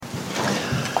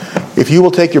If you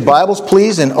will take your Bibles,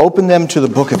 please, and open them to the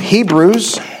book of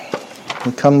Hebrews.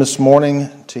 We come this morning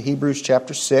to Hebrews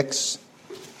chapter 6,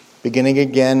 beginning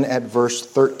again at verse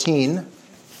 13.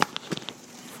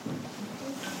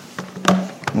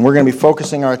 And we're going to be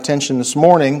focusing our attention this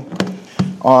morning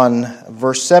on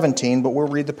verse 17, but we'll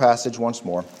read the passage once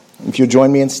more. If you'll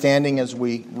join me in standing as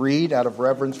we read out of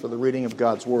reverence for the reading of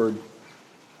God's Word.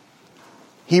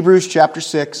 Hebrews chapter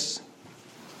 6,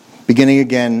 beginning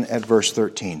again at verse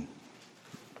 13.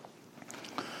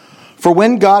 For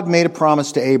when God made a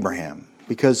promise to Abraham,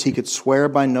 because he could swear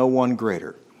by no one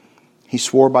greater, he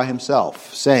swore by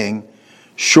himself, saying,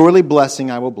 "Surely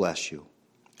blessing I will bless you,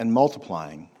 and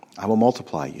multiplying I will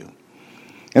multiply you."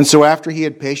 And so after he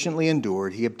had patiently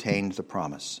endured, he obtained the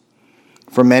promise.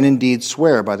 For men indeed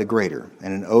swear by the greater,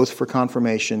 and an oath for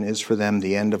confirmation is for them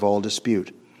the end of all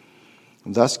dispute.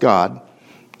 Thus God,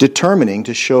 determining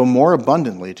to show more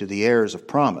abundantly to the heirs of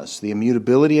promise the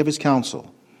immutability of his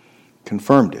counsel,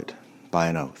 confirmed it by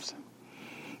an oath,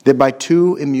 that by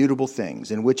two immutable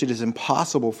things, in which it is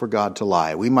impossible for God to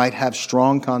lie, we might have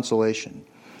strong consolation,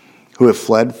 who have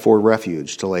fled for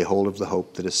refuge to lay hold of the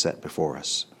hope that is set before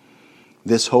us.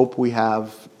 This hope we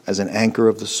have as an anchor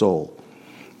of the soul,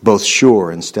 both sure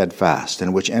and steadfast,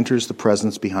 and which enters the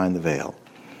presence behind the veil,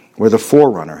 where the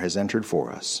forerunner has entered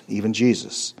for us, even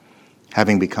Jesus,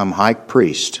 having become high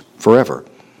priest forever,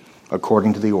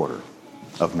 according to the order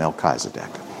of Melchizedek.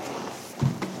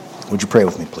 Would you pray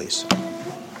with me, please?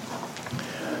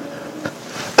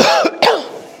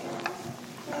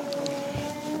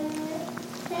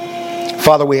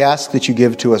 Father, we ask that you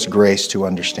give to us grace to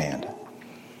understand.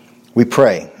 We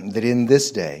pray that in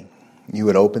this day you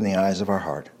would open the eyes of our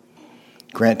heart.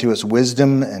 Grant to us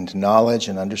wisdom and knowledge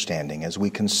and understanding as we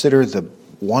consider the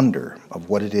wonder of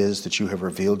what it is that you have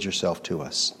revealed yourself to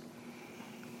us.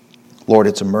 Lord,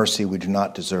 it's a mercy we do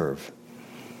not deserve.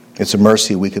 It's a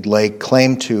mercy we could lay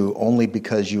claim to only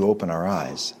because you open our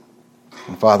eyes.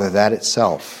 And Father, that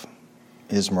itself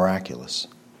is miraculous.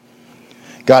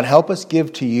 God, help us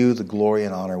give to you the glory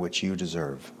and honor which you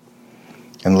deserve.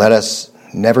 And let us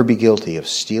never be guilty of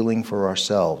stealing for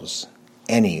ourselves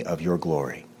any of your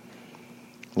glory.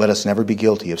 Let us never be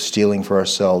guilty of stealing for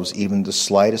ourselves even the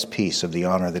slightest piece of the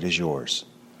honor that is yours,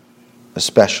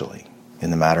 especially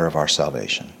in the matter of our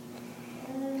salvation.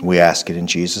 We ask it in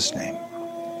Jesus' name.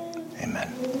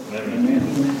 Amen.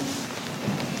 Amen.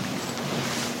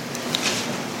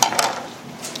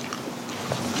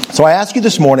 So I ask you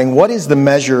this morning, what is the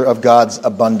measure of God's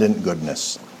abundant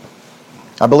goodness?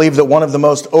 I believe that one of the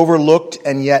most overlooked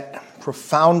and yet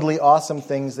profoundly awesome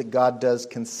things that God does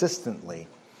consistently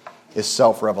is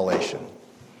self-revelation.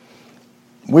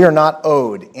 We are not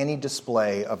owed any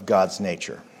display of God's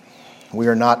nature. We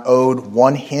are not owed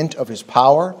one hint of his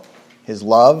power, his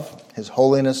love, his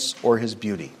holiness, or his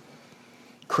beauty.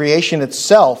 Creation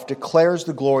itself declares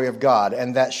the glory of God,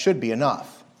 and that should be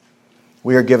enough.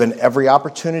 We are given every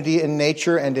opportunity in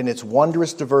nature and in its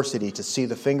wondrous diversity to see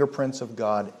the fingerprints of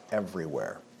God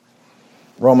everywhere.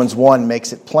 Romans 1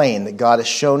 makes it plain that God has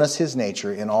shown us his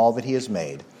nature in all that he has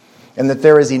made, and that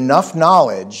there is enough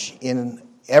knowledge in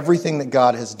everything that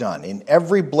God has done, in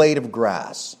every blade of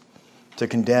grass, to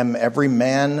condemn every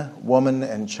man, woman,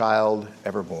 and child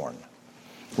ever born.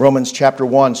 Romans chapter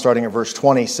 1, starting at verse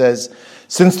 20, says,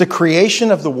 "Since the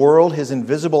creation of the world, his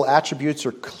invisible attributes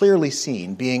are clearly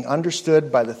seen, being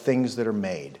understood by the things that are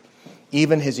made,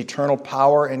 even his eternal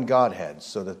power and Godhead,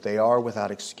 so that they are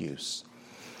without excuse.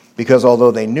 Because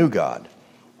although they knew God,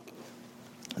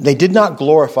 they did not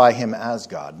glorify him as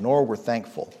God, nor were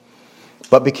thankful,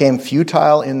 but became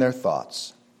futile in their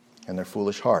thoughts, and their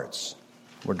foolish hearts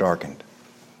were darkened."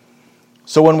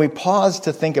 So when we pause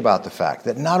to think about the fact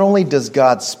that not only does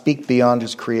God speak beyond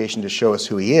his creation to show us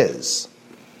who he is,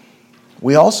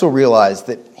 we also realize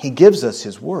that he gives us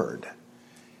his word.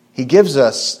 He gives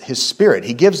us his spirit.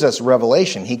 He gives us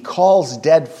revelation. He calls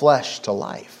dead flesh to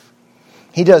life.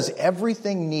 He does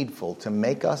everything needful to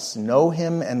make us know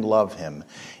him and love him,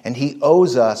 and he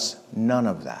owes us none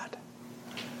of that.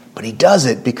 But he does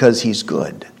it because he's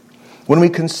good. When we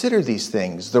consider these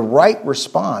things, the right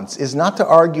response is not to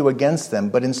argue against them,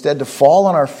 but instead to fall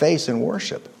on our face in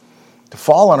worship, to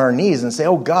fall on our knees and say,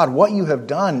 "Oh God, what you have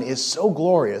done is so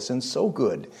glorious and so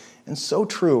good and so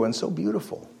true and so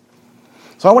beautiful."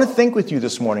 So I want to think with you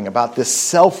this morning about this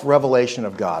self-revelation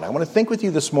of God. I want to think with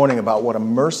you this morning about what a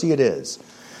mercy it is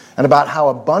and about how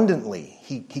abundantly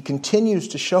he continues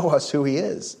to show us who he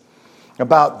is,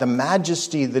 about the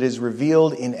majesty that is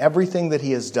revealed in everything that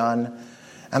he has done.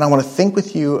 And I want to think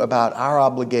with you about our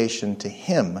obligation to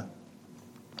him,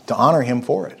 to honor him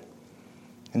for it.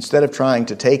 instead of trying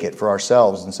to take it for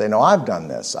ourselves and say, no, I've done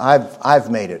this. I've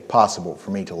made it possible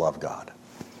for me to love God.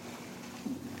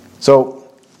 So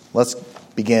let's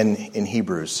begin in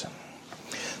Hebrews.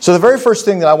 So the very first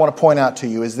thing that I want to point out to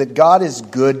you is that God is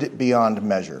good beyond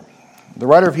measure. The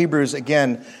writer of Hebrews,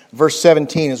 again, verse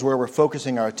 17 is where we're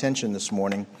focusing our attention this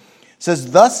morning. It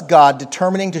says, thus God,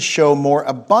 determining to show more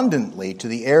abundantly to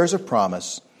the heirs of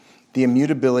promise the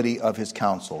immutability of his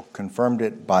counsel, confirmed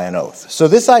it by an oath. So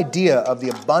this idea of the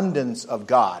abundance of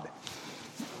God,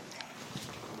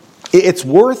 it's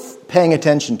worth paying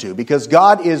attention to because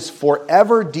God is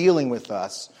forever dealing with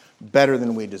us better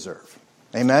than we deserve.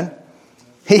 Amen?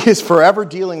 He is forever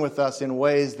dealing with us in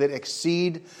ways that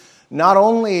exceed not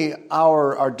only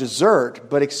our desert,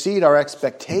 but exceed our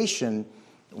expectation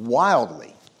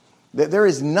wildly. There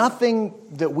is nothing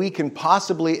that we can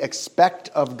possibly expect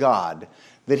of God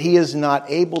that he is not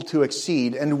able to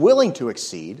exceed and willing to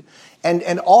exceed.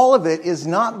 And all of it is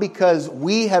not because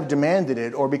we have demanded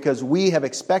it or because we have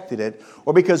expected it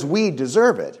or because we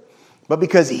deserve it, but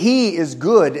because he is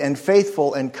good and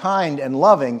faithful and kind and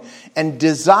loving and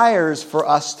desires for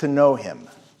us to know him.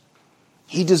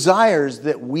 He desires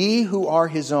that we who are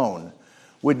his own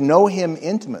would know him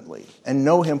intimately and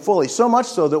know him fully. So much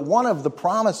so that one of the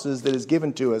promises that is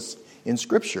given to us in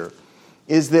Scripture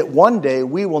is that one day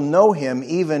we will know him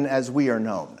even as we are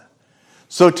known.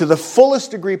 So to the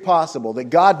fullest degree possible that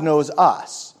God knows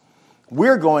us,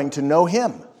 we're going to know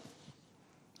him.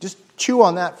 Just chew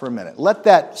on that for a minute. Let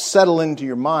that settle into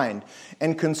your mind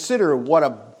and consider what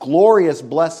a glorious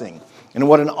blessing and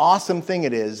what an awesome thing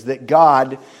it is that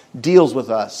God deals with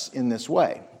us in this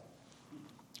way.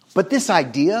 But this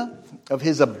idea of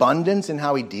his abundance and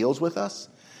how he deals with us,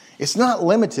 it's not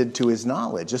limited to his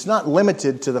knowledge. It's not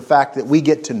limited to the fact that we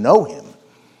get to know him.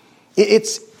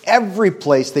 It's every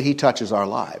place that he touches our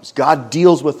lives. God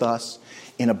deals with us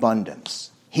in abundance.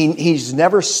 He's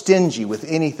never stingy with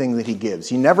anything that he gives.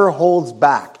 He never holds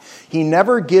back. He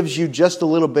never gives you just a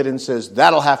little bit and says,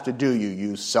 that'll have to do,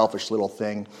 you selfish little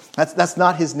thing. That's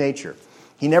not his nature.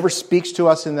 He never speaks to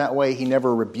us in that way. He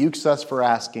never rebukes us for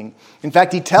asking. In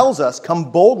fact, he tells us,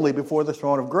 come boldly before the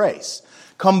throne of grace.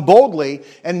 Come boldly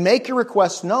and make your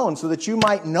requests known so that you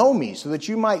might know me, so that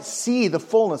you might see the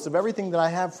fullness of everything that I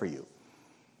have for you.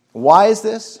 Why is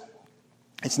this?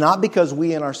 It's not because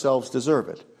we in ourselves deserve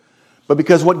it, but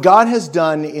because what God has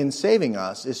done in saving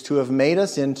us is to have made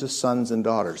us into sons and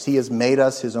daughters. He has made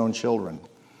us his own children.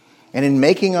 And in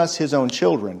making us his own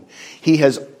children, he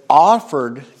has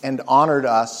offered and honored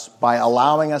us by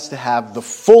allowing us to have the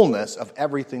fullness of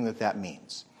everything that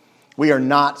means. We are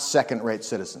not second-rate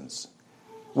citizens.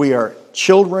 We are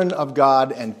children of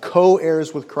God and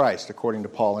co-heirs with Christ, according to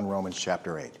Paul in Romans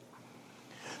chapter 8.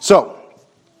 So,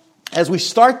 as we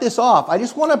start this off, I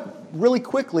just want to really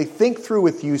quickly think through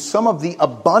with you some of the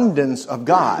abundance of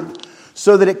God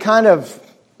so that it kind of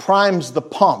primes the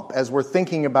pump as we're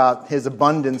thinking about his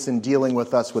abundance in dealing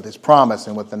with us with his promise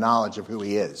and with the knowledge of who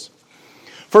he is.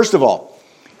 First of all,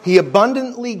 he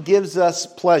abundantly gives us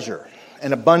pleasure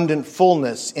and abundant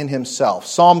fullness in himself.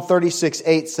 Psalm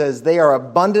 36:8 says, they are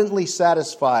abundantly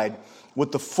satisfied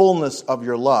with the fullness of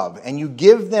your love, and you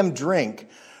give them drink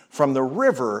from the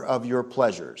river of your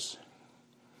pleasures.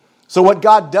 So what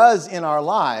God does in our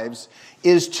lives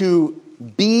is to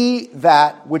be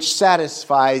that which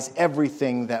satisfies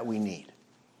everything that we need.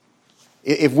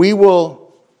 If we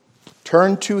will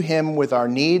turn to him with our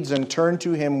needs and turn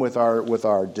to him with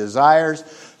our desires,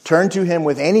 turn to him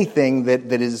with anything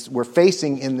that is we're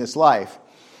facing in this life,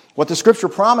 what the Scripture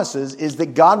promises is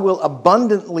that God will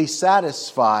abundantly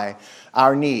satisfy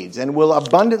our needs and will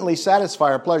abundantly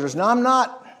satisfy our pleasures.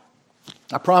 Now,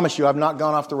 I promise you, I've not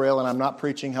gone off the rail and I'm not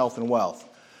preaching health and wealth.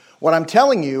 What I'm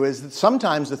telling you is that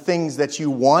sometimes the things that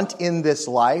you want in this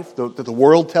life, that the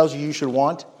world tells you should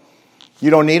want, you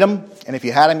don't need them, and if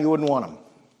you had them, you wouldn't want them.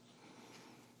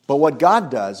 But what God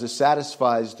does is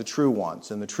satisfies the true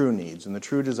wants and the true needs and the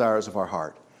true desires of our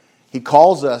heart. He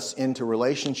calls us into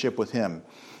relationship with him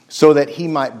so that he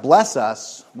might bless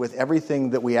us with everything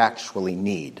that we actually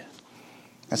need.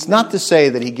 That's not to say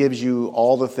that he gives you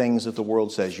all the things that the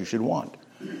world says you should want,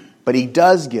 but he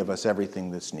does give us everything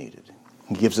that's needed.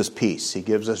 He gives us peace. He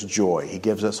gives us joy. He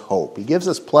gives us hope. He gives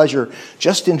us pleasure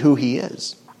just in who he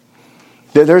is.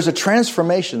 There's a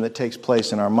transformation that takes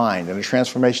place in our mind and a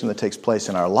transformation that takes place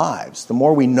in our lives. The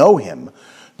more we know him,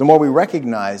 the more we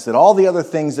recognize that all the other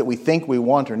things that we think we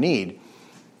want or need,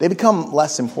 they become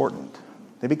less important.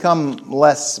 They become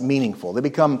less meaningful. They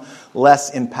become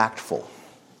less impactful.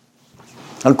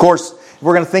 And of course, if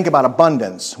we're going to think about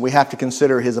abundance, we have to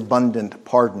consider his abundant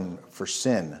pardon for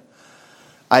sin.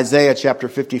 Isaiah chapter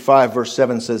 55 verse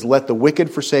 7 says, let the wicked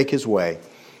forsake his way,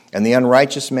 and the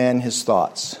unrighteous man his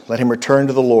thoughts. Let him return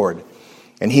to the Lord,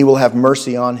 and he will have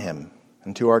mercy on him,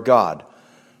 and to our God,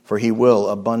 for he will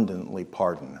abundantly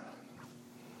pardon.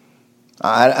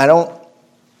 I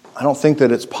don't think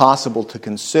that it's possible to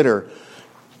consider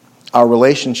our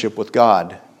relationship with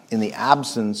God in the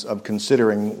absence of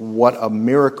considering what a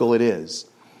miracle it is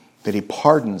that he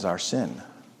pardons our sin.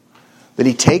 That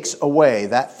he takes away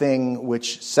that thing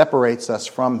which separates us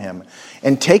from him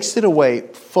and takes it away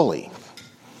fully.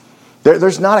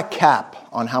 There's not a cap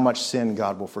on how much sin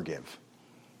God will forgive.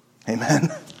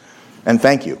 Amen? And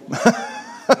thank you.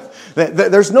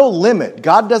 There's no limit.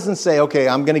 God doesn't say, okay,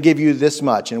 I'm going to give you this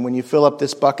much, and when you fill up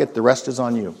this bucket, the rest is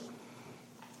on you.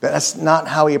 That's not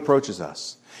how he approaches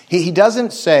us. He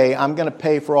doesn't say, I'm going to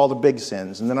pay for all the big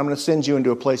sins, and then I'm going to send you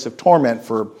into a place of torment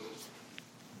for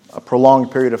a prolonged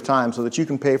period of time so that you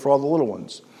can pay for all the little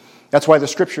ones. That's why the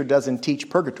Scripture doesn't teach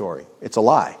purgatory. It's a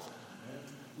lie.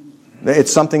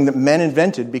 It's something that men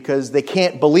invented because they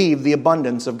can't believe the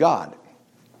abundance of God.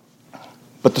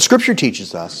 But the Scripture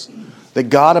teaches us that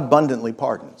God abundantly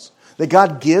pardons, that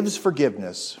God gives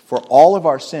forgiveness for all of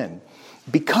our sin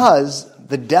because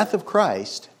the death of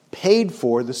Christ paid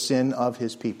for the sin of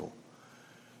his people.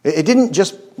 It didn't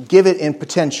just give it in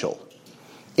potential.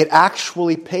 It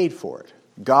actually paid for it.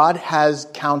 God has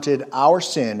counted our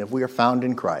sin, if we are found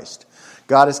in Christ.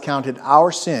 God has counted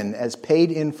our sin as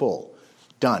paid in full.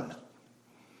 Done.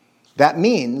 That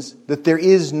means that there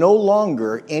is no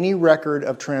longer any record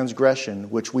of transgression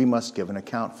which we must give an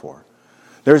account for.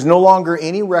 There's no longer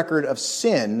any record of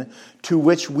sin to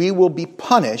which we will be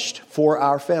punished for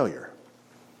our failure.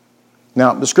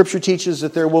 Now, the Scripture teaches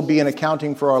that there will be an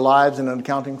accounting for our lives and an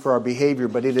accounting for our behavior,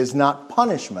 but it is not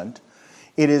punishment.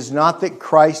 It is not that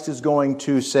Christ is going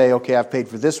to say, okay, I've paid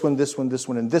for this one, this one, this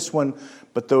one, and this one,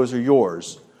 but those are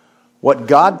yours. What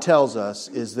God tells us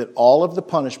is that all of the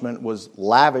punishment was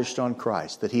lavished on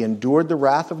Christ, that he endured the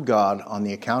wrath of God on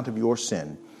the account of your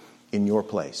sin in your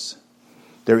place.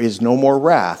 There is no more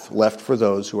wrath left for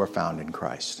those who are found in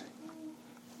Christ.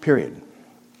 Period.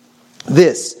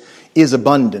 This is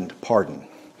abundant pardon.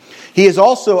 He is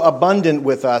also abundant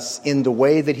with us in the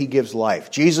way that he gives life.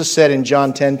 Jesus said in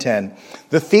John 10:10,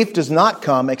 "The thief does not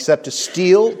come except to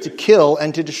steal, to kill,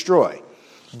 and to destroy.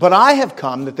 But I have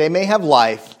come that they may have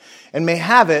life and may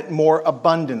have it more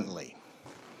abundantly."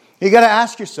 You got to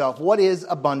ask yourself, what is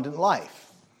abundant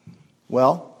life?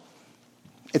 Well,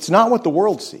 it's not what the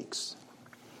world seeks.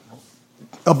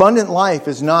 Abundant life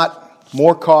is not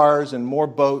more cars and more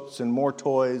boats and more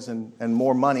toys and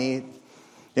more money.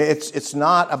 It's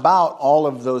not about all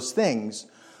of those things.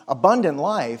 Abundant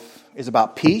life is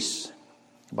about peace,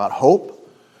 about hope,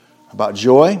 about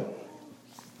joy,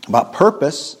 about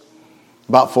purpose,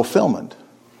 about fulfillment.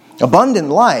 Abundant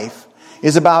life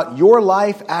is about your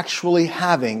life actually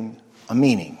having a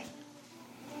meaning.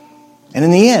 And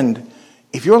in the end,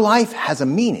 if your life has a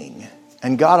meaning,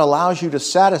 and God allows you to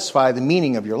satisfy the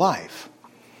meaning of your life,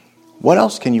 what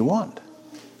else can you want?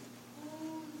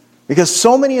 Because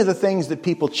so many of the things that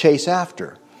people chase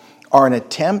after are an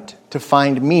attempt to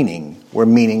find meaning where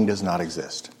meaning does not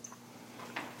exist.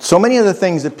 So many of the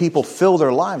things that people fill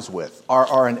their lives with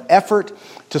are an effort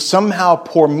to somehow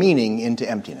pour meaning into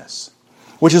emptiness,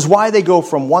 which is why they go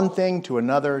from one thing to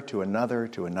another, to another,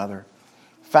 to another.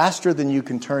 Faster than you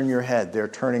can turn your head, they're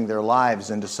turning their lives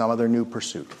into some other new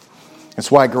pursuit. That's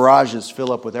why garages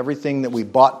fill up with everything that we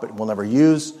bought but will never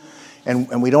use.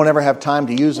 And we don't ever have time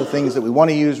to use the things that we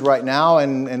want to use right now.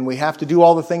 And we have to do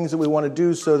all the things that we want to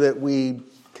do so that we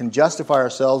can justify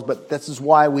ourselves. But this is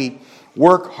why we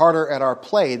work harder at our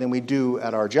play than we do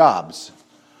at our jobs.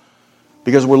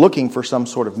 Because we're looking for some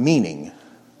sort of meaning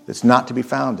that's not to be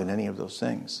found in any of those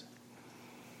things.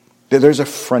 There's a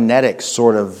frenetic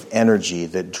sort of energy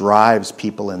that drives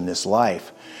people in this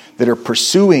life that are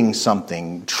pursuing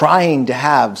something, trying to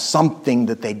have something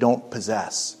that they don't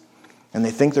possess. And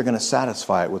they think they're going to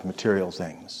satisfy it with material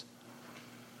things.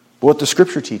 But what the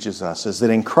Scripture teaches us is that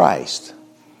in Christ,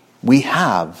 we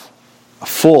have a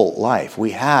full life.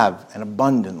 We have an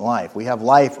abundant life. We have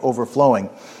life overflowing.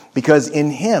 Because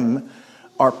in him,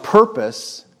 our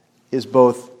purpose is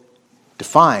both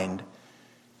defined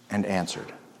and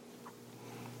answered.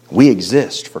 We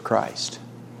exist for Christ.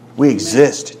 We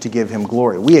exist to give him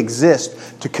glory. We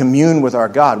exist to commune with our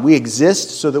God. We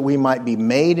exist so that we might be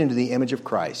made into the image of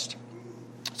Christ,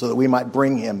 so that we might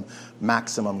bring him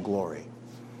maximum glory.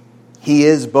 He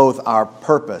is both our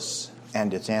purpose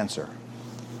and its answer.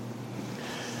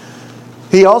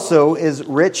 He also is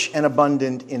rich and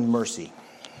abundant in mercy.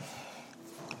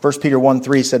 1 Peter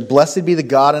 1:3 said, "Blessed be the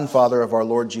God and Father of our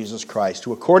Lord Jesus Christ,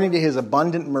 who according to his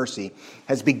abundant mercy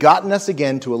has begotten us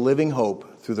again to a living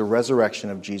hope through the resurrection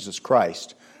of Jesus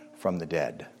Christ from the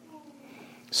dead.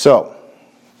 So,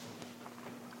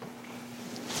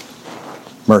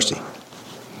 mercy.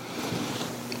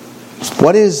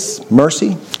 What is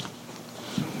mercy?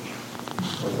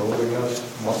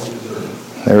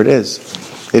 There it is.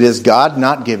 It is God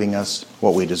not giving us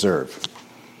what we deserve.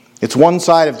 It's one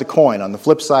side of the coin. On the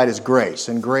flip side is grace,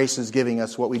 and grace is giving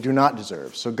us what we do not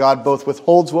deserve. So God both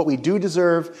withholds what we do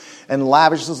deserve and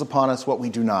lavishes upon us what we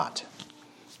do not.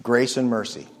 Grace and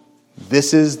mercy.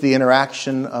 This is the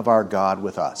interaction of our God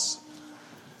with us.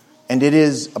 And it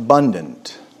is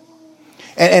abundant.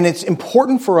 And it's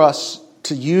important for us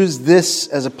to use this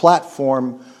as a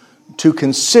platform to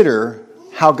consider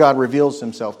how God reveals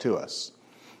himself to us.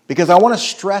 Because I want to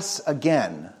stress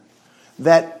again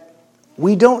that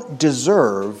we don't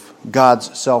deserve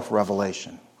God's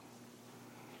self-revelation.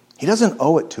 He doesn't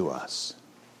owe it to us.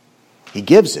 He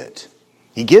gives it.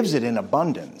 He gives it in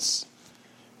abundance.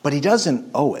 But he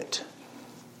doesn't owe it.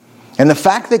 And the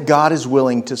fact that God is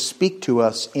willing to speak to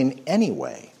us in any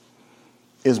way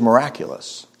is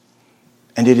miraculous.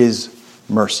 And it is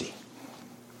mercy.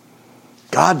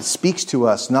 God speaks to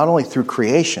us not only through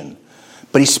creation,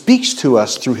 but he speaks to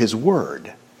us through his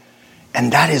word.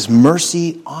 And that is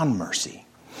mercy on mercy.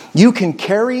 You can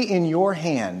carry in your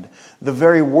hand the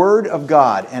very word of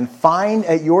God and find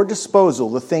at your disposal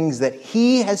the things that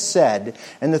he has said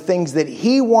and the things that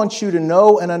he wants you to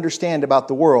know and understand about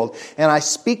the world. And I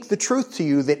speak the truth to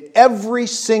you that every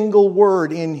single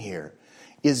word in here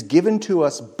is given to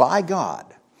us by God.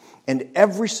 And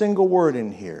every single word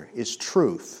in here is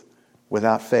truth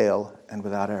without fail and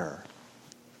without error.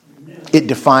 It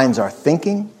defines our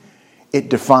thinking. It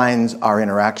defines our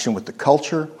interaction with the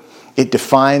culture. It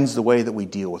defines the way that we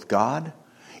deal with God.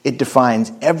 It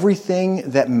defines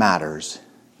everything that matters.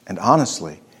 And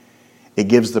honestly, it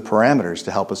gives the parameters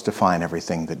to help us define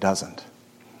everything that doesn't.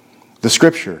 The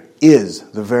Scripture is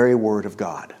the very Word of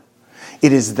God.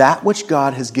 It is that which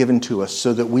God has given to us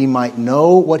so that we might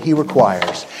know what he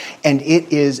requires. And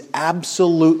it is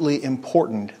absolutely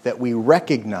important that we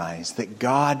recognize that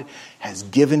God has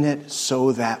given it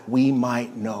so that we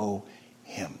might know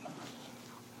him.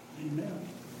 Amen.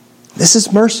 This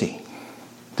is mercy.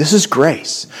 This is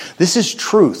grace. This is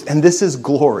truth. And this is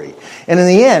glory. And in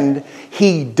the end,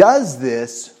 he does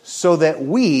this so that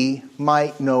we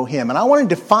might know him. And I want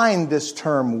to define this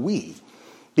term we.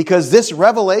 Because this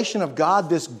revelation of God,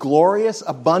 this glorious,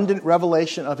 abundant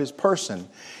revelation of his person,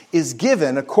 is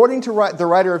given, according to the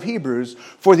writer of Hebrews,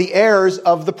 for the heirs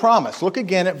of the promise. Look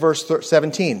again at verse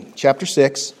 17, chapter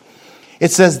 6.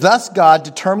 It says, "Thus God,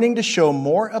 determining to show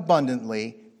more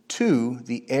abundantly to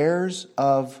the heirs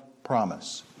of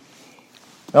promise."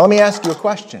 Now let me ask you a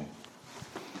question.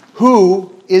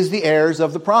 Who is the heirs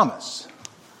of the promise?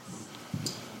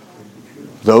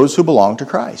 Those who belong to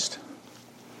Christ.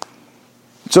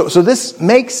 So this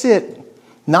makes it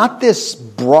not this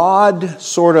broad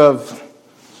sort of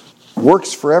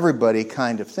works for everybody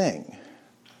kind of thing.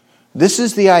 This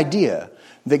is the idea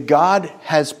that God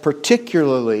has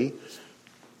particularly,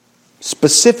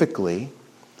 specifically,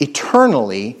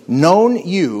 eternally known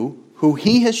you, who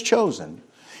he has chosen,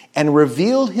 and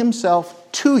revealed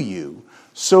himself to you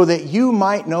so that you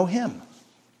might know him.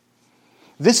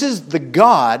 This is the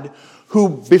God who,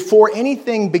 before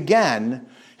anything began,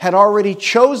 had already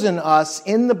chosen us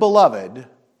in the beloved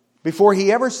before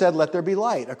he ever said, "Let there be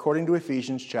light," according to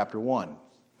Ephesians chapter 1.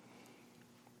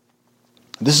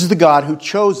 This is the God who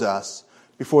chose us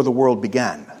before the world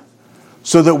began,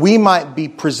 so that we might be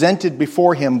presented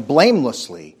before him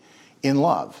blamelessly in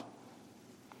love.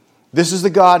 This is the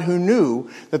God who knew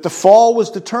that the fall was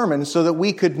determined so that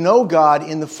we could know God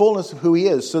in the fullness of who he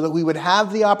is, so that we would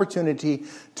have the opportunity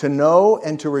to know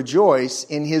and to rejoice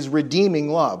in his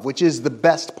redeeming love, which is the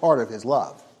best part of his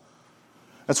love.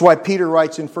 That's why Peter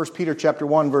writes in 1 Peter chapter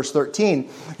 1, verse 13,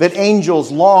 that angels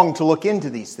long to look into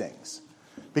these things.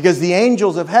 Because the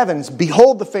angels of heavens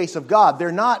behold the face of God.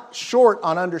 They're not short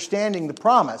on understanding the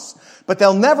promise, but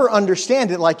they'll never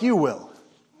understand it like you will,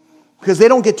 because they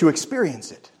don't get to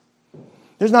experience it.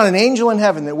 There's not an angel in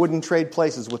heaven that wouldn't trade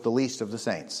places with the least of the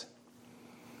saints.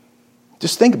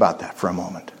 Just think about that for a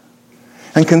moment.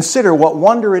 And consider what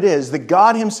wonder it is that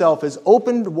God himself has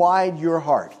opened wide your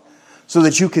heart so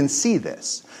that you can see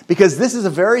this. Because this is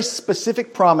a very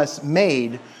specific promise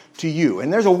made to you.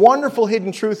 And there's a wonderful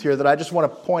hidden truth here that I just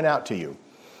want to point out to you.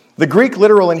 The Greek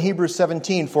literal in Hebrews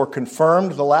 17 for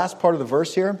confirmed, the last part of the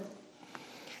verse here,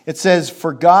 it says,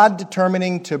 "For God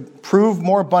determining to prove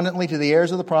more abundantly to the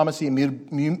heirs of the promise the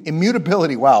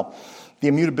immutability," the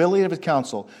immutability of his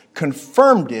counsel,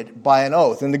 confirmed it by an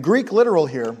oath. And the Greek literal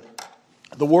here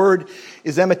The word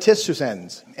is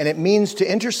emetissusens, and it means to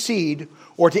intercede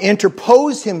or to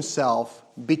interpose himself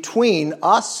between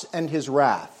us and his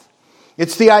wrath.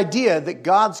 It's the idea that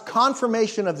God's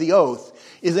confirmation of the oath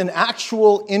is an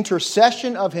actual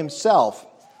intercession of himself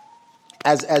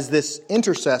as this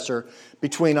intercessor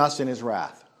between us and his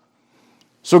wrath.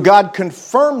 So God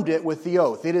confirmed it with the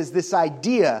oath. It is this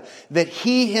idea that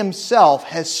he himself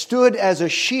has stood as a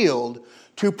shield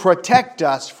to protect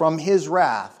us from his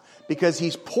wrath, because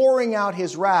he's pouring out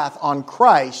his wrath on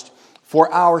Christ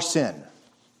for our sin.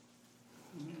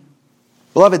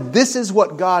 Beloved, this is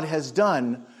what God has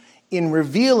done in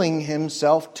revealing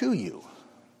himself to you.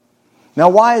 Now,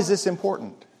 why is this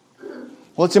important?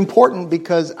 Well, it's important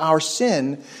because our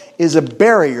sin is a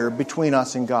barrier between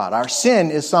us and God. Our sin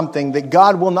is something that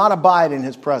God will not abide in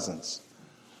his presence.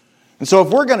 And so if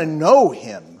we're going to know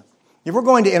him, if we're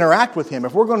going to interact with him,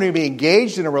 if we're going to be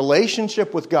engaged in a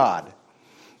relationship with God,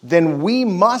 then we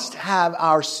must have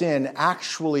our sin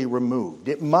actually removed.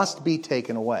 It must be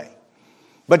taken away.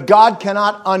 But God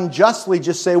cannot unjustly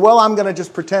just say, well, I'm going to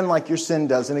just pretend like your sin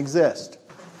doesn't exist.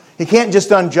 He can't just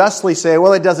unjustly say,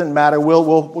 well, it doesn't matter,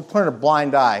 we'll turn a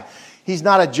blind eye. He's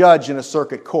not a judge in a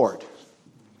circuit court.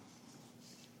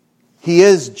 He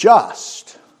is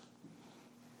just.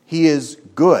 He is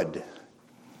good.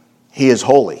 He is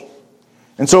holy.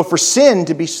 And so for sin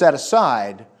to be set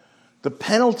aside, the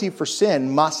penalty for sin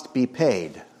must be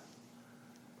paid.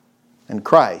 And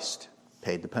Christ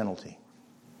paid the penalty.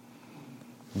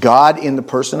 God, in the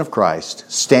person of Christ,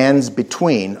 stands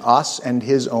between us and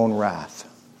his own wrath.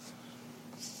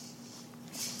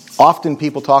 Often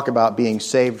people talk about being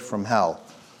saved from hell,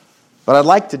 but I'd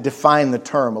like to define the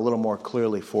term a little more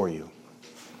clearly for you.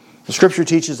 The Scripture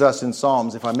teaches us in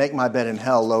Psalms, if I make my bed in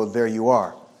hell, lo, there you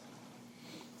are.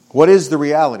 What is the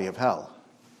reality of hell?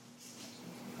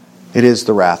 It is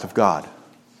the wrath of God.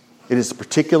 It is the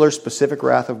particular, specific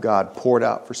wrath of God poured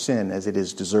out for sin as it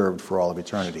is deserved for all of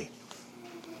eternity.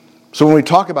 So when we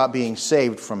talk about being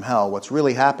saved from hell, what's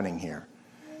really happening here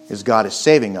is God is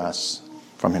saving us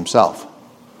from himself.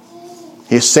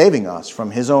 He is saving us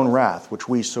from his own wrath, which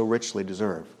we so richly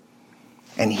deserve.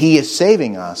 And he is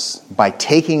saving us by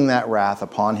taking that wrath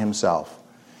upon himself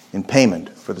in payment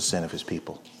for the sin of his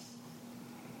people.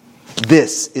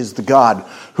 This is the God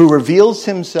who reveals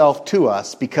himself to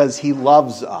us because he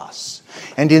loves us.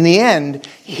 And in the end,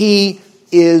 he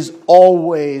is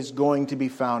always going to be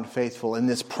found faithful. And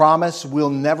this promise will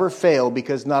never fail,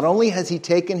 because not only has he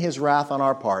taken his wrath on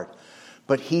our part,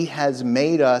 but he has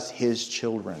made us his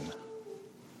children.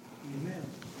 Amen.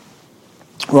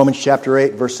 Romans chapter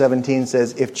 8, verse 17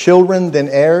 says, if children, then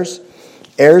heirs,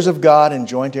 heirs of God and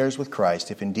joint heirs with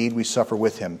Christ, if indeed we suffer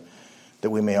with him, that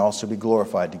we may also be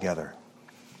glorified together.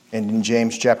 And in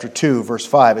James chapter 2, verse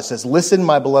 5, it says, listen,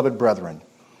 my beloved brethren,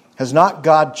 has not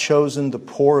God chosen the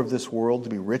poor of this world to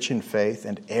be rich in faith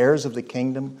and heirs of the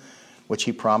kingdom which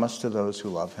he promised to those who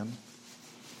love him?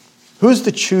 Who's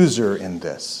the chooser in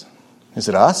this? Is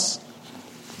it us?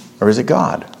 Or is it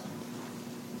God?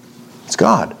 It's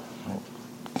God.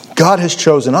 God has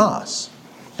chosen us.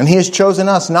 And he has chosen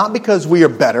us not because we are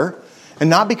better, and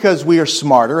not because we are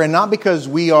smarter, and not because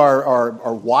we are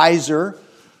wiser.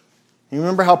 You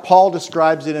remember how Paul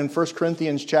describes it in 1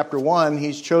 Corinthians chapter 1.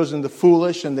 He's chosen the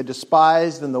foolish and the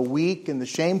despised and the weak and the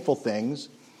shameful things.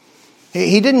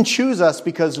 He didn't choose us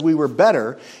because we were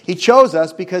better. He chose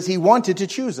us because he wanted to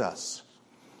choose us.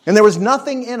 And there was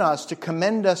nothing in us to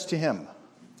commend us to him.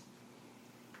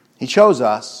 He chose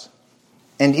us,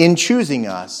 and in choosing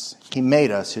us, he made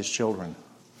us his children.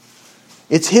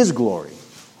 It's his glory.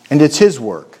 And it's his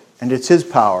work, and it's his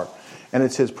power, and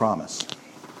it's his promise.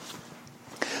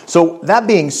 So that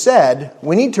being said,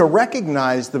 we need to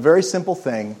recognize the very simple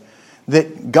thing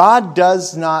that God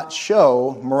does not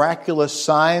show miraculous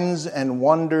signs and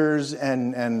wonders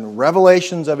and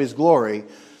revelations of his glory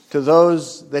to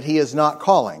those that he is not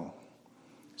calling,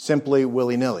 simply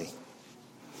willy-nilly.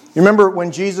 You remember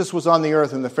when Jesus was on the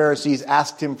earth and the Pharisees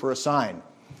asked him for a sign?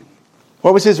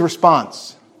 What was his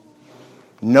response?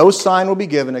 No sign will be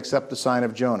given except the sign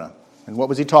of Jonah. And what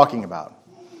was he talking about?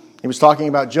 He was talking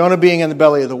about Jonah being in the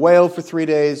belly of the whale for 3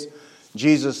 days.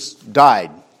 Jesus died,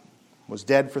 was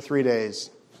dead for 3 days,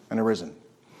 and arisen.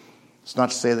 It's not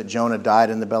to say that Jonah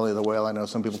died in the belly of the whale. I know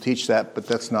some people teach that, but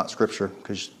that's not Scripture,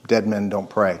 because dead men don't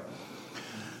pray.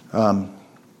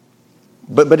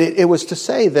 But it was to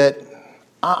say that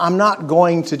I'm not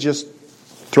going to just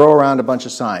throw around a bunch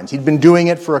of signs. He'd been doing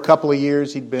it for a couple of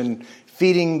years. He'd been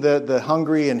feeding the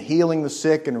hungry and healing the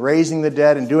sick and raising the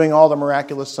dead and doing all the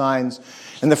miraculous signs.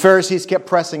 And the Pharisees kept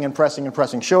pressing and pressing and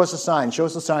pressing. Show us a sign. Show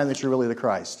us a sign that you're really the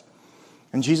Christ.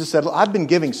 And Jesus said, I've been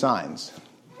giving signs.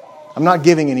 I'm not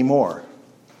giving any more.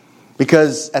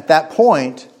 Because at that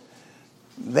point,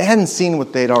 they hadn't seen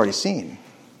what they'd already seen.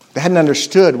 They hadn't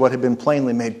understood what had been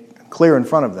plainly made clear in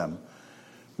front of them.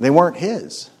 They weren't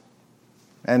his.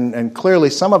 And clearly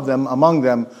some of them, among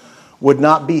them, would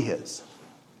not be his.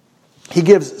 He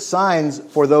gives signs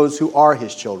for those who are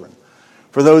his children,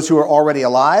 for those who are already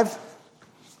alive,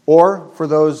 or for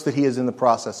those that he is in the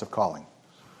process of calling.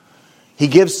 He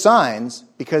gives signs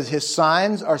because his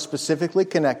signs are specifically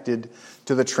connected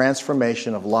to the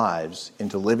transformation of lives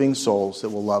into living souls that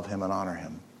will love him and honor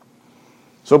him.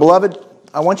 So, beloved,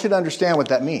 I want you to understand what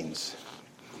that means.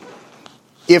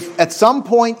 If at some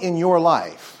point in your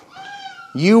life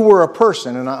you were a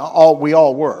person, and we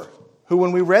all were, who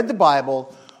when we read the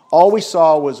Bible, all we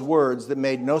saw was words that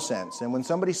made no sense. And when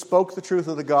somebody spoke the truth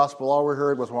of the gospel, all we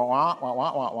heard was wah, wah, wah,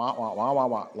 wah, wah, wah, wah, wah, wah,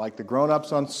 wah, like the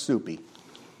grown-ups on Soupy.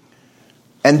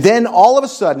 And then all of a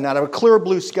sudden, out of a clear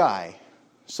blue sky,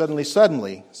 suddenly,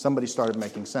 somebody started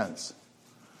making sense.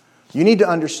 You need to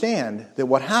understand that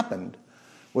what happened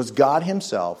was God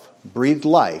himself breathed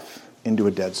life into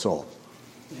a dead soul.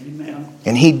 Amen.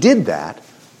 And he did that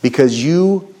because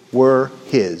you were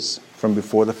his from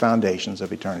before the foundations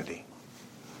of eternity.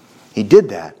 He did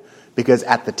that because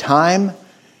at the time,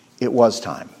 it was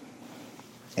time.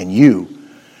 And you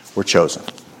were chosen.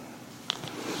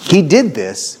 He did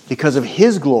this because of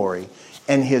his glory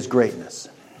and his greatness.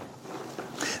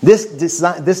 This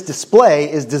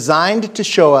display is designed to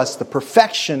show us the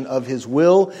perfection of his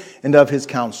will and of his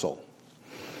counsel.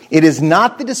 It is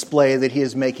not the display that he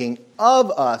is making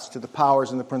of us to the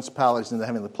powers and the principalities in the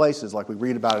heavenly places like we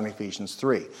read about in Ephesians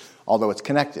 3, although it's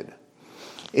connected.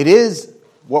 It is,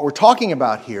 what we're talking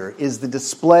about here is the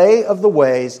display of the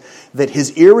ways that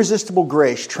his irresistible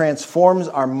grace transforms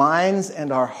our minds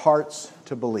and our hearts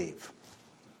to believe.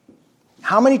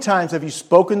 How many times have you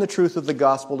spoken the truth of the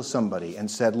gospel to somebody and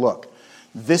said, look,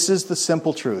 this is the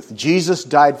simple truth. Jesus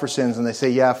died for sins, and they say,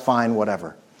 yeah, fine,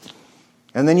 whatever.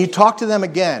 And then you talk to them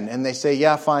again, and they say,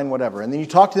 yeah, fine, whatever. And then you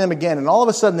talk to them again, and all of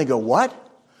a sudden they go, what?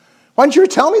 Why didn't you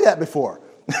tell me that before?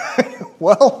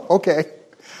 Well, okay.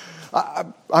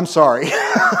 I'm sorry.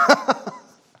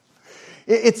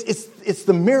 It's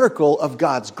the miracle of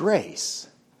God's grace.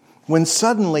 When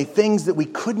suddenly things that we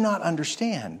could not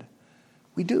understand,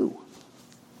 we do.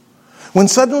 When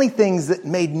suddenly things that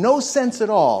made no sense at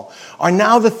all are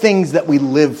now the things that we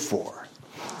live for.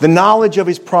 The knowledge of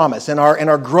his promise and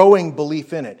our growing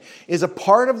belief in it is a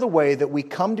part of the way that we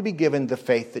come to be given the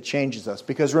faith that changes us.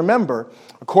 Because remember,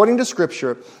 according to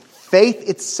Scripture, faith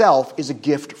itself is a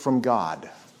gift from God.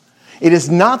 It is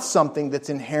not something that's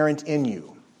inherent in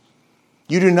you.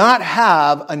 You do not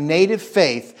have a native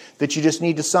faith that you just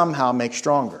need to somehow make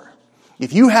stronger.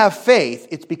 If you have faith,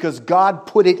 it's because God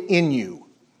put it in you.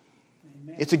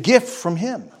 Amen. It's a gift from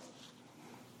him.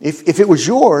 If it was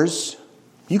yours,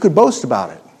 you could boast about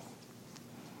it.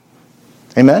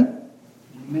 Amen?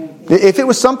 Amen? If it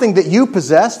was something that you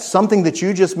possessed, something that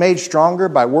you just made stronger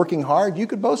by working hard, you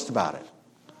could boast about it.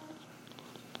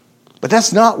 But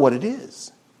that's not what it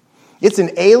is. It's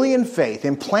an alien faith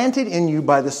implanted in you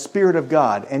by the Spirit of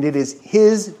God, and it is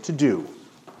his to do.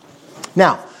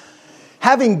 Now,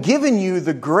 having given you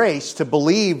the grace to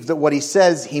believe that what he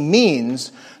says he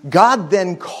means, God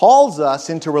then calls us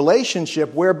into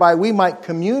relationship whereby we might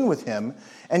commune with him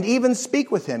and even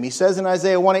speak with him. He says in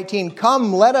Isaiah 1:18,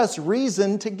 "Come, let us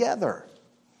reason together."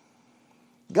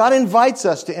 God invites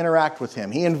us to interact with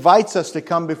him. He invites us to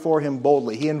come before him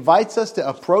boldly. He invites us to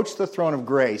approach the throne of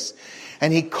grace.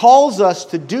 And he calls us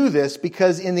to do this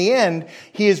because in the end,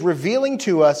 he is revealing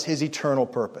to us his eternal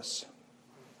purpose.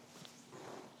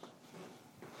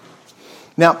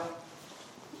 Now,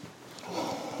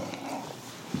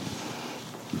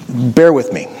 bear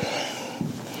with me.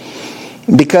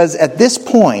 Because at this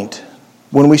point,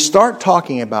 when we start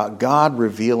talking about God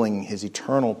revealing his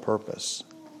eternal purpose,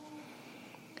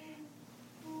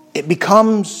 it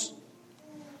becomes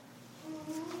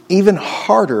even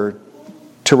harder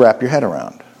to wrap your head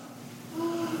around.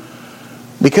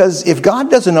 Because if God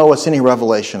doesn't owe us any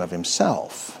revelation of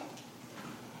himself,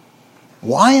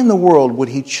 why in the world would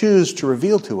he choose to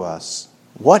reveal to us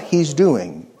what he's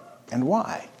doing and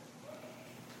why?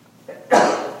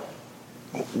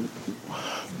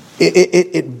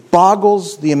 It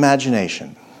boggles the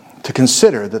imagination to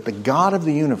consider that the God of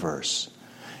the universe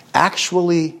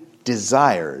actually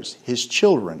desires his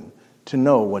children to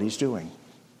know what he's doing.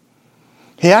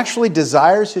 He actually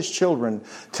desires his children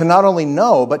to not only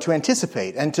know, but to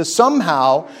anticipate and to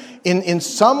somehow, in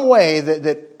some way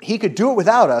that he could do it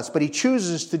without us, but he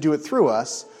chooses to do it through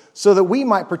us so that we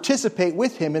might participate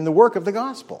with him in the work of the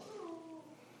gospel.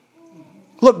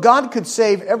 Look, God could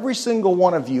save every single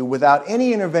one of you without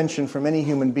any intervention from any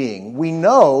human being. We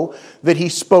know that he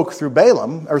spoke through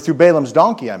Balaam, or through Balaam's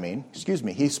donkey,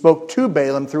 He spoke to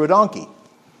Balaam through a donkey.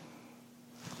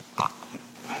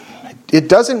 It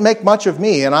doesn't make much of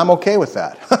me, and I'm okay with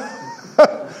that.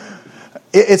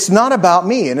 It's not about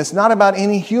me, and it's not about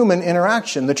any human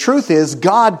interaction. The truth is,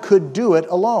 God could do it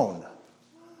alone.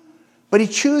 But he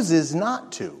chooses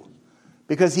not to,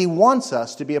 because he wants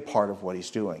us to be a part of what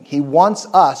he's doing. He wants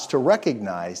us to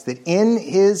recognize that in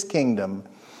his kingdom,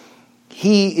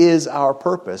 he is our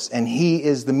purpose, and he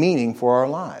is the meaning for our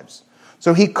lives.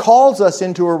 So he calls us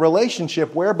into a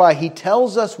relationship whereby he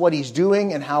tells us what he's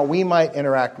doing and how we might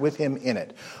interact with him in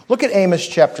it. Look at Amos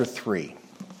chapter 3.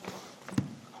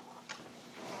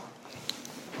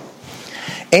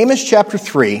 Amos chapter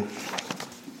 3,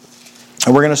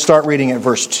 and we're going to start reading at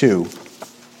verse 2.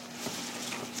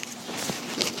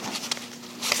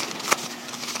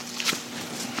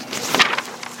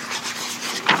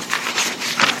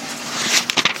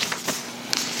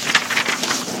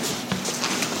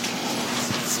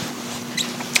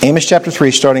 Amos chapter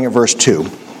 3, starting at verse 2.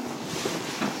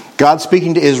 God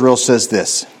speaking to Israel says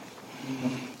this,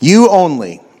 "You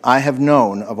only I have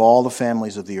known of all the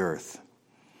families of the earth,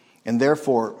 and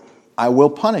therefore I will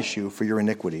punish you for your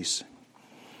iniquities.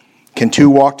 Can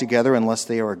two walk together unless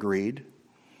they are agreed?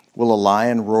 Will a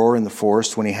lion roar in the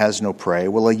forest when he has no prey?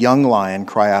 Will a young lion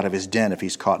cry out of his den if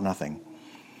he's caught nothing?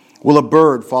 Will a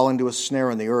bird fall into a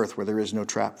snare on the earth where there is no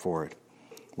trap for it?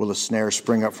 Will a snare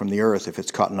spring up from the earth if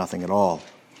it's caught nothing at all?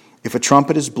 If a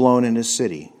trumpet is blown in his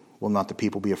city, will not the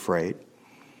people be afraid?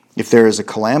 If there is a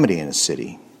calamity in a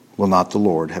city, will not the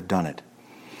Lord have done it?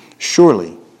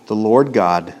 Surely the Lord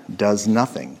God does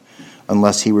nothing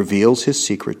unless he reveals his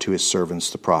secret to his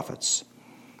servants the prophets.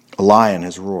 A lion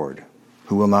has roared,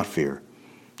 who will not fear?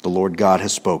 The Lord God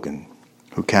has spoken,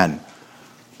 who can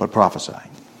but prophesy?"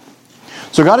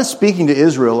 So God is speaking to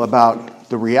Israel about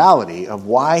the reality of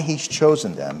why he's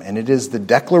chosen them, and it is the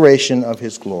declaration of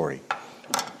his glory.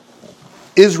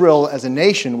 Israel as a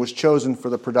nation was chosen for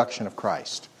the production of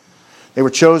Christ. They were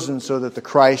chosen so that the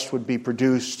Christ would be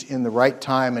produced in the right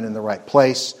time and in the right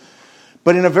place.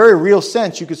 But in a very real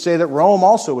sense, you could say that Rome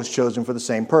also was chosen for the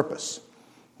same purpose,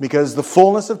 because the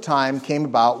fullness of time came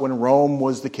about when Rome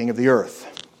was the king of the earth.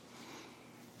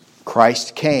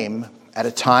 Christ came at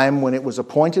a time when it was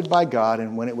appointed by God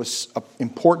and when it was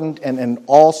important and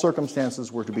all circumstances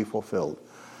were to be fulfilled.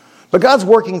 But God's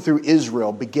working through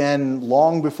Israel began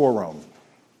long before Rome.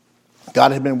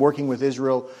 God had been working with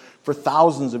Israel for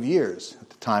thousands of years at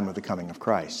the time of the coming of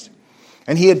Christ.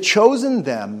 And he had chosen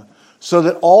them so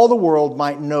that all the world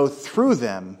might know through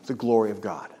them the glory of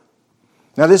God.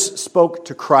 Now this spoke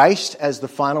to Christ as the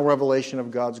final revelation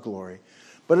of God's glory,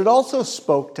 but it also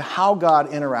spoke to how God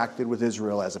interacted with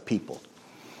Israel as a people.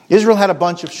 Israel had a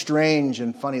bunch of strange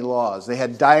and funny laws. They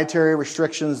had dietary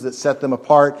restrictions that set them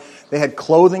apart. They had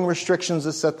clothing restrictions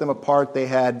that set them apart. They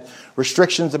had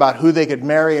restrictions about who they could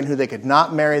marry and who they could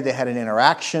not marry. They had an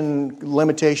interaction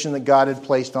limitation that God had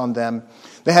placed on them.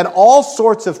 They had all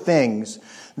sorts of things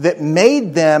that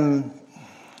made them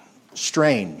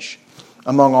strange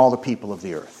among all the people of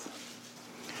the earth.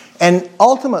 And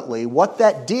ultimately, what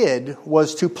that did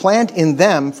was to plant in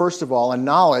them, first of all, a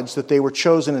knowledge that they were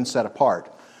chosen and set apart.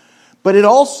 But it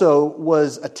also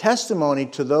was a testimony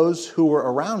to those who were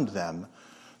around them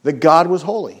that God was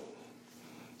holy.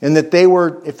 And that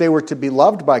if they were to be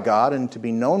loved by God and to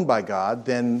be known by God,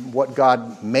 then what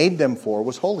God made them for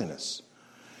was holiness.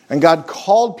 And God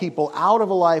called people out of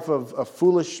a life of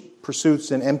foolish pursuits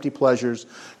and empty pleasures,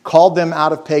 called them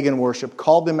out of pagan worship,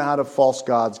 called them out of false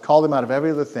gods, called them out of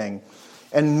every other thing,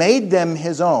 and made them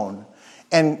his own,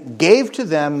 and gave to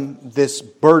them this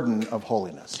burden of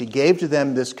holiness. He gave to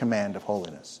them this command of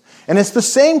holiness. And it's the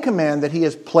same command that he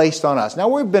has placed on us. Now,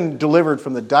 we've been delivered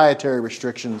from the dietary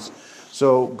restrictions,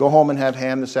 so go home and have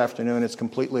ham this afternoon. It's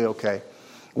completely okay.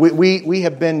 We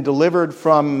have been delivered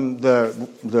from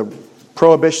the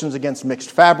prohibitions against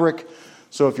mixed fabric.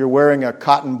 So if you're wearing a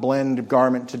cotton blend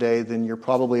garment today, then you're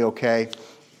probably okay.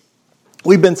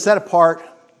 We've been set apart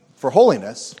for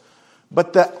holiness,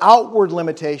 but the outward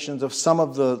limitations of some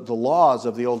of the laws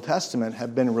of the Old Testament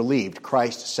have been relieved.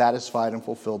 Christ satisfied and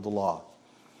fulfilled the law.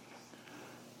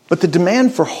 But the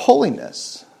demand for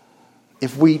holiness,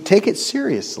 if we take it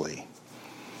seriously,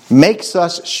 makes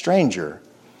us stranger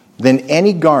than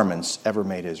any garments ever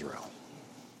made Israel.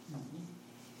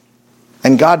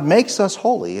 And God makes us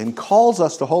holy and calls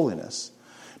us to holiness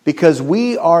because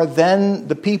we are then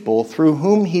the people through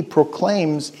whom he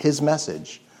proclaims his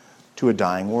message to a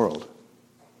dying world.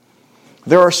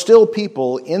 There are still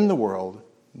people in the world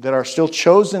that are still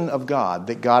chosen of God,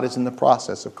 that God is in the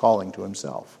process of calling to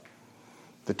himself.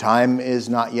 The time is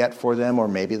not yet for them, or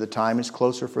maybe the time is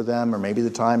closer for them, or maybe the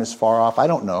time is far off. I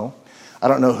don't know. I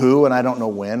don't know who, and I don't know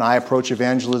when. I approach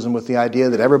evangelism with the idea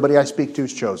that everybody I speak to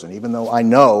is chosen, even though I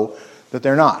know that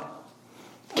they're not.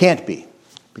 Can't be,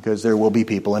 because there will be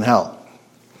people in hell.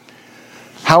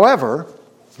 However,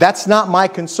 that's not my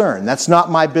concern. That's not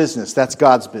my business. That's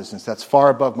God's business. That's far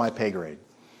above my pay grade.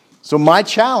 So my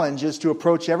challenge is to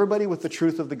approach everybody with the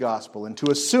truth of the gospel and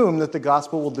to assume that the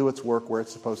gospel will do its work where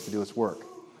it's supposed to do its work.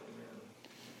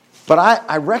 But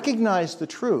I recognize the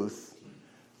truth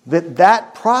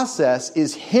that process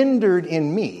is hindered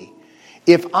in me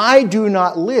if I do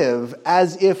not live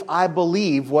as if I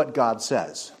believe what God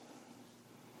says.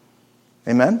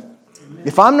 Amen? Amen?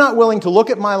 If I'm not willing to look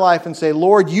at my life and say,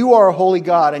 Lord, you are a holy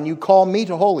God and you call me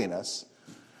to holiness,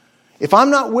 if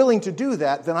I'm not willing to do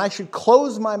that, then I should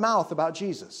close my mouth about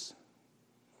Jesus.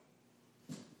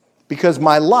 Because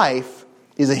my life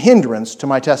is a hindrance to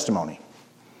my testimony.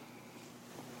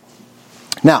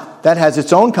 Now, that has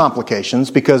its own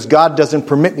complications because God doesn't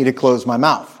permit me to close my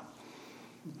mouth.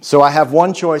 So I have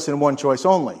one choice and one choice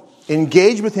only.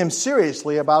 Engage with him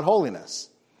seriously about holiness.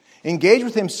 Engage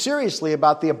with him seriously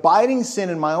about the abiding sin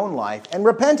in my own life and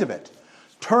repent of it.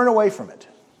 Turn away from it.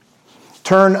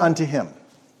 Turn unto him.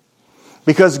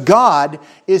 Because God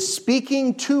is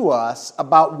speaking to us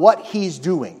about what he's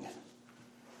doing.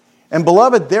 And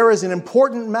beloved, there is an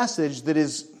important message that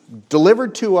is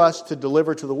delivered to us to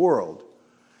deliver to the world.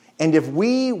 And if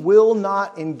we will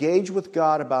not engage with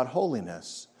God about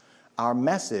holiness, our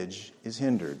message is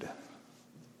hindered.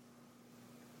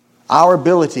 Our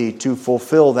ability to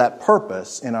fulfill that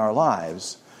purpose in our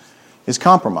lives is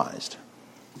compromised.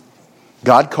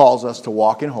 God calls us to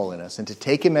walk in holiness and to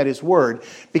take him at his word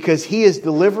because he is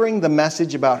delivering the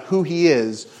message about who he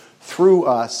is through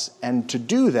us. And to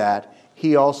do that,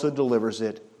 he also delivers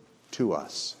it to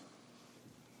us.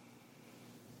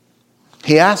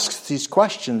 He asks these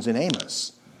questions in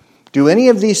Amos. Do any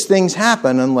of these things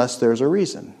happen unless there's a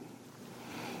reason?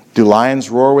 Do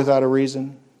lions roar without a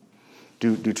reason?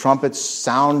 Do trumpets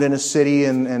sound in a city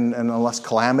and unless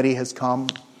calamity has come?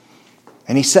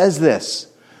 And he says this,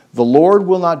 the Lord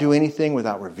will not do anything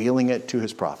without revealing it to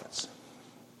his prophets.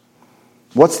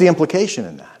 What's the implication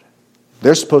in that?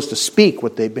 They're supposed to speak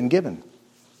what they've been given.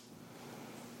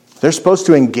 They're supposed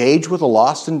to engage with a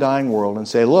lost and dying world and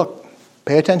say, look,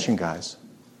 pay attention, guys.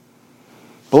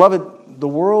 Beloved, the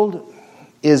world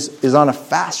is on a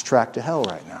fast track to hell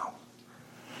right now.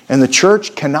 And the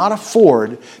church cannot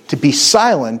afford to be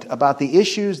silent about the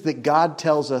issues that God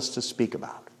tells us to speak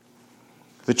about.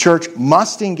 The church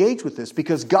must engage with this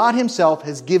because God himself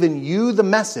has given you the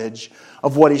message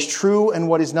of what is true and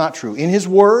what is not true. In his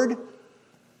word,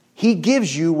 he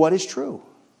gives you what is true.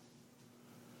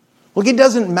 Look, it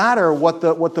doesn't matter what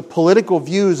the political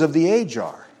views of the age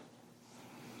are.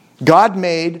 God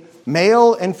made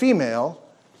male and female,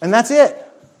 and that's it.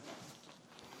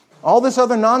 All this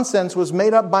other nonsense was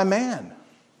made up by man.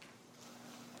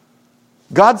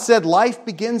 God said, life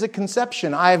begins at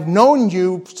conception. I have known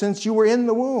you since you were in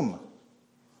the womb.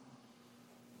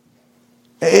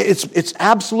 It's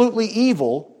absolutely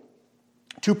evil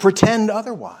to pretend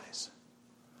otherwise.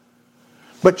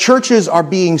 But churches are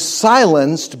being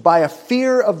silenced by a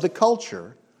fear of the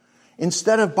culture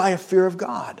instead of by a fear of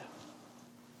God.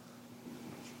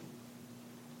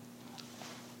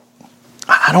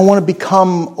 I don't want to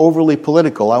become overly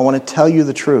political. I want to tell you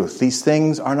the truth. These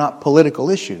things are not political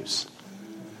issues.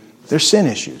 They're sin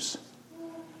issues.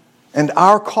 And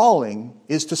our calling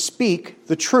is to speak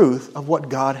the truth of what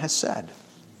God has said.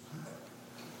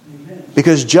 Amen.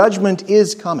 Because judgment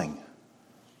is coming.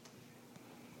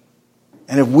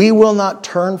 And if we will not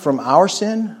turn from our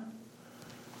sin,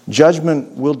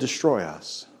 judgment will destroy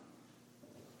us.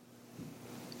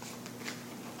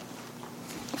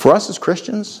 For us as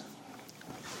Christians,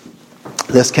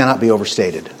 this cannot be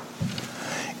overstated.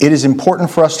 It is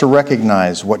important for us to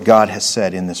recognize what God has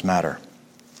said in this matter.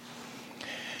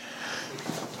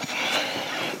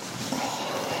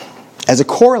 As a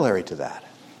corollary to that,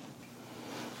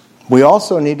 we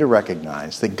also need to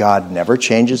recognize that God never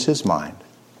changes his mind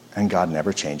and God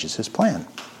never changes his plan.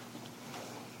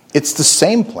 It's the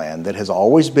same plan that has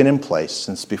always been in place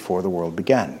since before the world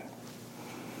began.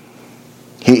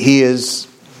 He is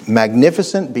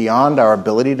magnificent beyond our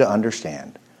ability to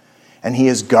understand. And he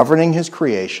is governing his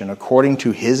creation according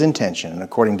to his intention and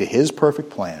according to his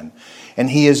perfect plan. And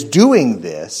he is doing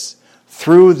this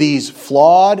through these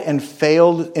flawed and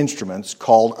failed instruments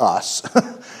called us.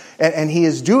 and he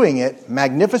is doing it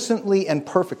magnificently and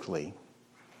perfectly.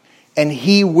 And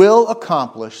he will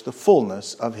accomplish the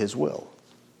fullness of his will.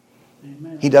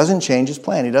 Amen. He doesn't change his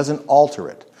plan. He doesn't alter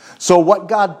it. So what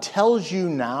God tells you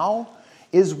now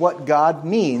is what God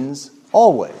means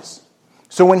always.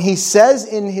 So when he says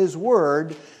in his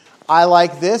word, I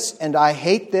like this and I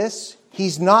hate this,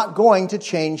 he's not going to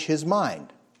change his mind.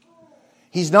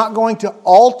 He's not going to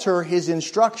alter his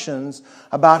instructions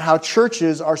about how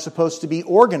churches are supposed to be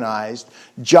organized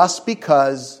just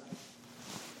because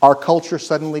our culture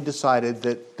suddenly decided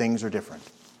that things are different.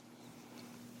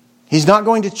 He's not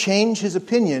going to change his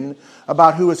opinion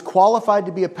about who is qualified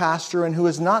to be a pastor and who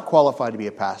is not qualified to be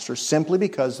a pastor simply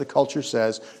because the culture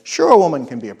says, sure, a woman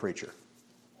can be a preacher.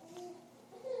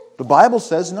 The Bible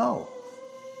says no.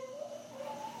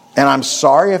 And I'm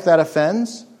sorry if that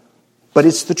offends, but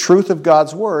it's the truth of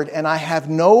God's word, and I have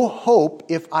no hope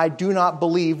if I do not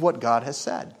believe what God has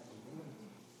said.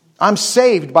 I'm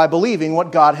saved by believing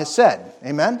what God has said.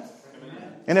 Amen?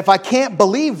 And if I can't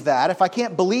believe that, if I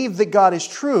can't believe that God is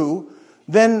true,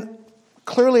 then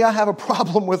clearly I have a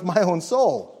problem with my own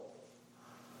soul.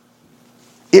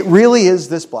 It really is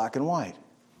this black and white.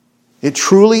 It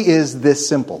truly is this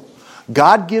simple.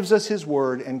 God gives us his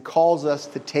word and calls us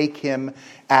to take him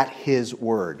at his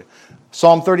word.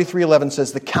 Psalm 33:11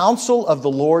 says, the counsel of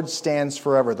the Lord stands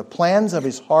forever, the plans of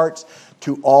his heart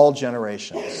to all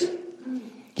generations.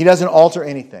 He doesn't alter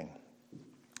anything.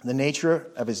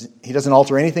 He doesn't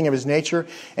alter anything of his nature,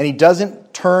 and he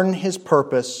doesn't turn his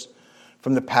purpose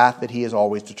from the path that he has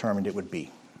always determined it would be.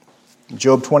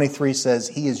 Job 23 says,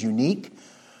 he is unique.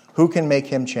 Who can make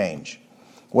him change?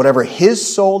 Whatever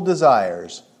his soul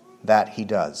desires, that he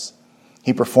does.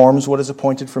 He performs what is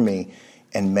appointed for me,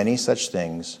 and many such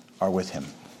things are with him.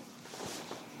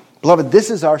 Beloved,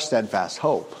 this is our steadfast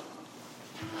hope.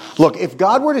 Look, if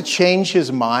God were to change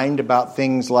his mind about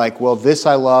things like, well, this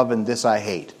I love and this I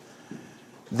hate,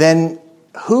 then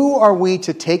who are we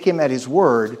to take him at his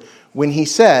word when he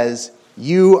says,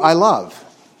 you I love?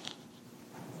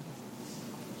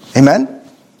 Amen?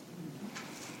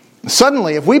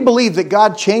 Suddenly, if we believe that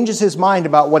God changes his mind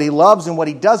about what he loves and what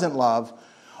he doesn't love,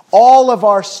 all of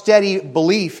our steady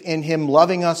belief in him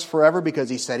loving us forever because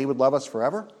he said he would love us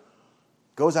forever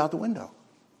goes out the window.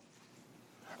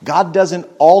 God doesn't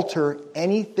alter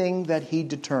anything that he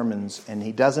determines, and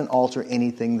he doesn't alter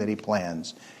anything that he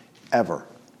plans, ever.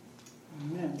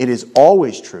 Amen. It is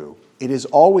always true. It is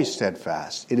always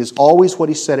steadfast. It is always what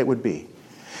he said it would be.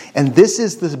 And this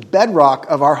is the bedrock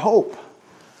of our hope.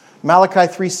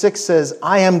 Malachi 3:6 says,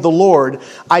 I am the Lord,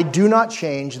 I do not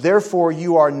change, therefore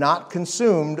you are not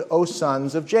consumed, O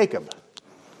sons of Jacob.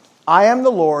 I am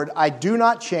the Lord, I do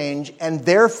not change, and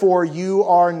therefore you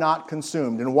are not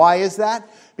consumed. And why is that?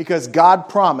 Because God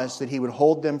promised that he would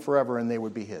hold them forever and they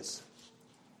would be his.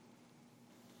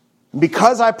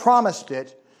 Because I promised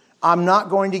it, I'm not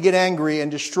going to get angry and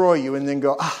destroy you and then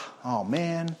go, oh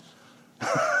man.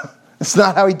 It's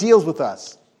not how he deals with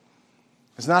us.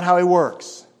 It's not how he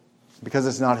works. Because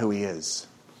it's not who he is.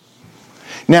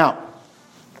 Now,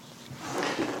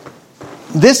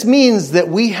 this means that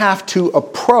we have to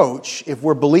approach, if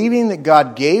we're believing that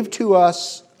God gave to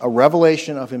us a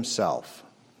revelation of himself,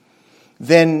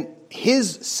 then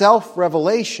his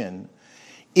self-revelation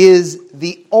is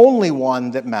the only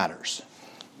one that matters.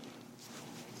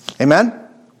 Amen?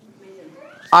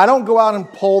 I don't go out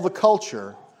and poll the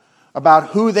culture about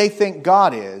who they think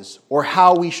God is or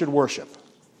how we should worship.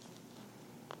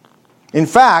 In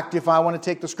fact, if I want to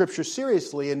take the scripture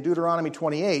seriously, in Deuteronomy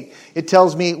 28, it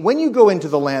tells me, when you go into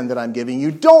the land that I'm giving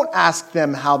you, don't ask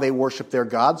them how they worship their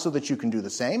God so that you can do the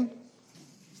same.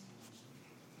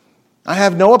 I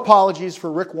have no apologies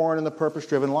for Rick Warren and the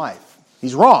purpose-driven life.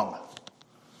 He's wrong.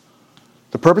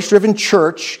 The purpose-driven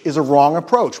church is a wrong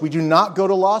approach. We do not go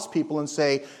to lost people and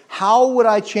say, how would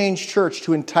I change church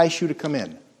to entice you to come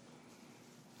in?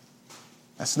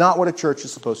 That's not what a church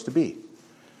is supposed to be.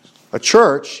 A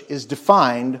church is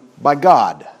defined by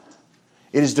God.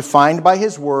 It is defined by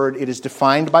his word. It is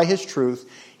defined by his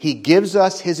truth. He gives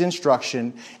us his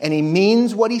instruction, and he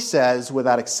means what he says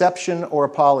without exception or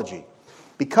apology.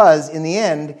 Because in the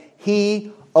end,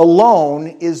 he alone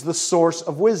is the source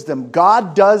of wisdom.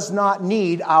 God does not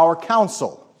need our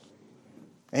counsel.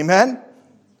 Amen?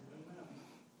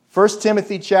 1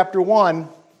 Timothy chapter 1.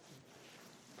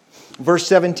 Verse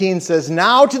 17 says,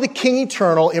 now to the King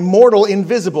eternal, immortal,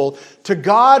 invisible, to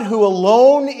God who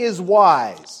alone is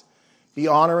wise, be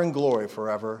honor and glory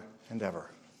forever and ever.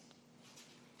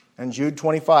 And Jude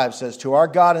 25 says, to our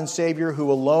God and Savior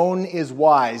who alone is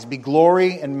wise, be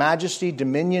glory and majesty,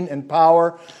 dominion and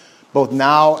power, both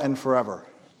now and forever.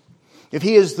 if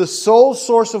He is the sole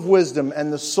source of wisdom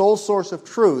and the sole source of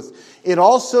truth, it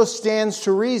also stands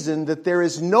to reason that there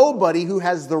is nobody who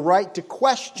has the right to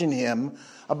question Him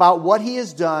about what He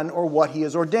has done or what He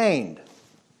has ordained.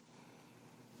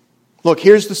 Look,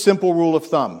 here's the simple rule of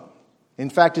thumb. In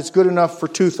fact, it's good enough for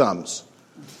 2 thumbs.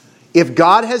 If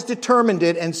God has determined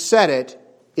it and said it,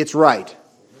 it's right.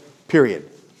 Period.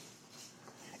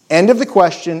 End of the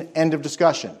question, end of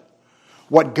discussion.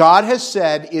 What God has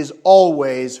said is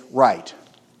always right.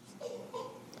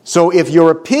 So if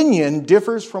your opinion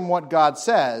differs from what God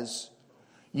says,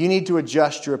 you need to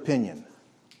adjust your opinion.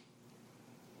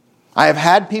 I have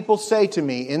had people say to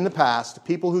me in the past,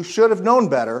 people who should have known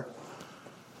better,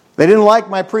 they didn't like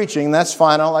my preaching. That's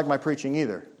fine. I don't like my preaching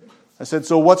either. I said,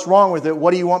 so what's wrong with it?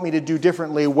 What do you want me to do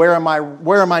differently? Where am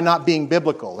I not being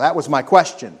biblical? That was my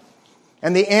question.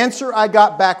 And the answer I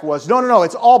got back was, no,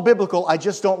 it's all biblical. I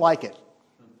just don't like it.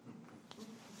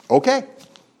 Okay,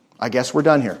 I guess we're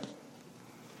done here.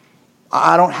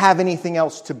 I don't have anything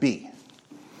else to be.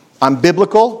 I'm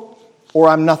biblical or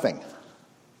I'm nothing.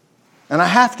 And I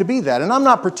have to be that. And I'm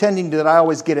not pretending that I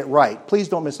always get it right. Please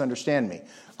don't misunderstand me.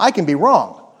 I can be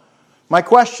wrong. My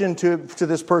question to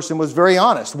this person was very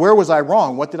honest. Where was I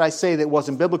wrong? What did I say that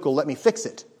wasn't biblical? Let me fix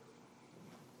it.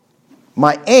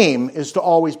 My aim is to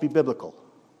always be biblical.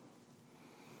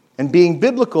 And being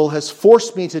biblical has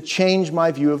forced me to change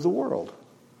my view of the world.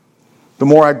 The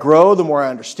more I grow, the more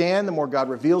I understand, the more God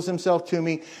reveals Himself to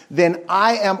me, then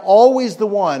I am always the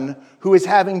one who is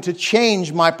having to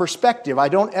change my perspective. I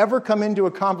don't ever come into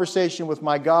a conversation with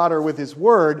my God or with His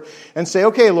Word and say,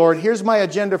 okay, Lord, here's my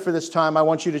agenda for this time. I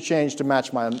want you to change to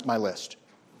match my list.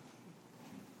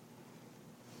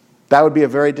 That would be a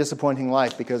very disappointing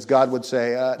life because God would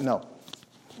say, no,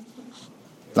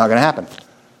 not going to happen.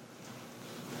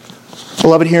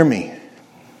 Beloved, hear me.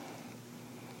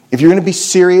 If you're going to be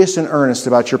serious and earnest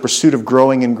about your pursuit of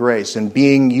growing in grace and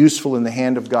being useful in the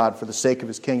hand of God for the sake of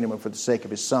His kingdom and for the sake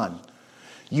of His Son,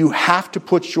 you have to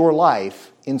put your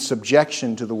life in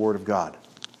subjection to the Word of God.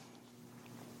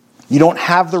 You don't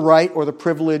have the right or the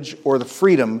privilege or the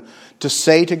freedom to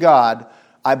say to God,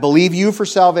 I believe you for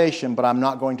salvation, but I'm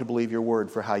not going to believe your word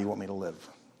for how you want me to live.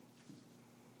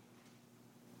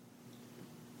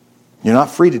 You're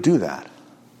not free to do that.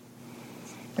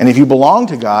 And if you belong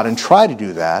to God and try to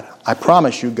do that, I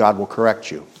promise you God will correct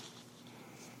you.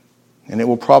 And it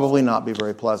will probably not be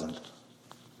very pleasant.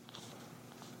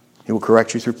 He will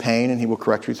correct you through pain, and He will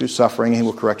correct you through suffering, and He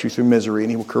will correct you through misery,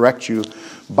 and He will correct you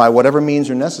by whatever means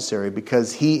are necessary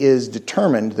because He is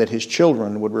determined that His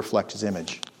children would reflect His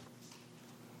image.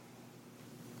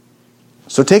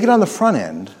 So take it on the front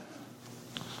end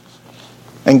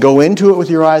and go into it with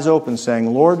your eyes open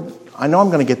saying, Lord, I know I'm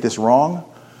going to get this wrong,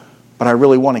 but I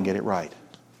really want to get it right.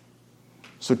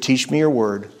 So teach me your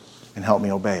word and help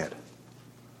me obey it.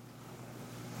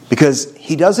 Because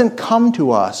He doesn't come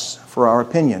to us for our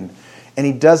opinion, and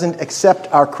He doesn't accept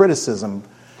our criticism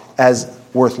as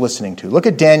worth listening to. Look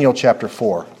at Daniel chapter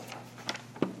 4.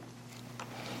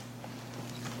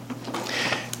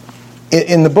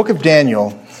 In the book of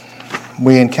Daniel,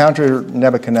 we encounter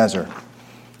Nebuchadnezzar,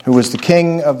 who was the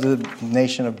king of the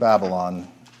nation of Babylon.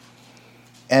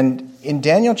 And in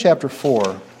Daniel chapter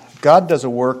 4, God does a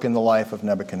work in the life of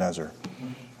Nebuchadnezzar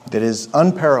that is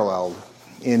unparalleled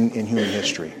in human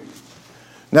history.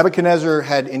 Nebuchadnezzar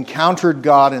had encountered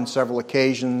God on several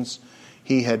occasions.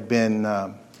 He had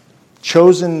been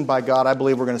chosen by God. I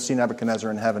believe we're going to see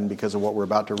Nebuchadnezzar in heaven because of what we're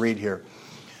about to read here.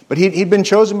 But he'd been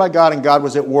chosen by God, and God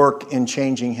was at work in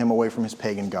changing him away from his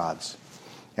pagan gods.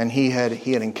 And he had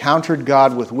encountered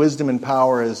God with wisdom and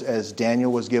power as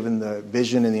Daniel was given the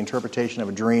vision and the interpretation of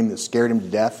a dream that scared him to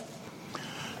death.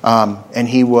 And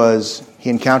he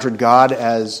encountered God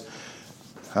as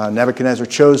Nebuchadnezzar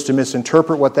chose to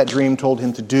misinterpret what that dream told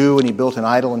him to do, and he built an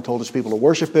idol and told his people to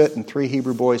worship it. And 3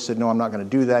 Hebrew boys said, no, I'm not going to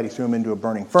do that. He threw them into a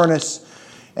burning furnace,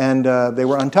 and they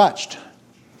were untouched.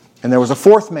 And there was a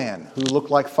 4th man who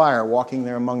looked like fire walking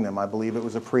there among them. I believe it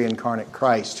was a pre-incarnate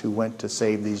Christ who went to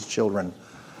save these children.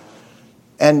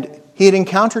 And he had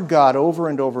encountered God over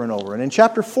and over and over. And in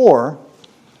chapter 4,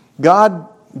 God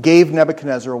gave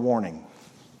Nebuchadnezzar a warning.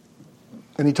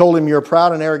 And He told him, you're a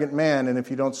proud and arrogant man, and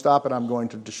if you don't stop it, I'm going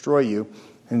to destroy you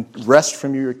and wrest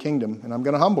from you your kingdom, and I'm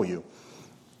going to humble you.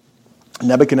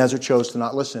 Nebuchadnezzar chose to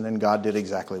not listen, and God did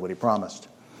exactly what He promised.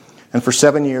 And for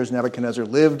 7 years, Nebuchadnezzar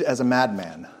lived as a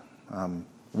madman,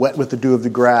 wet with the dew of the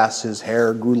grass. His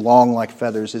hair grew long like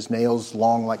feathers, his nails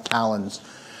long like talons.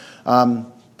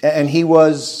 And he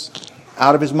was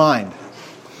out of his mind.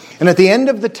 And at the end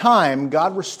of the time,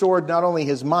 God restored not only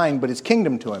his mind, but his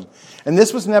kingdom to him. And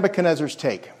this was Nebuchadnezzar's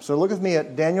take. So look with me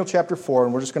at Daniel chapter 4,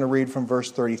 and we're just going to read from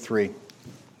verse 33.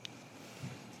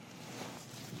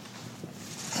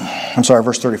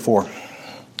 Verse 34.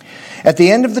 At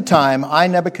the end of the time, I,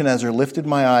 Nebuchadnezzar, lifted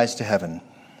my eyes to heaven.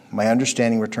 My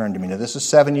understanding returned to me. Now this is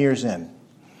 7 years in.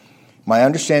 My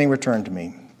understanding returned to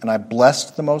me, and I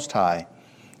blessed the Most High,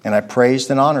 and I praised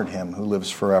and honored him who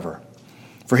lives forever.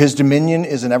 For his dominion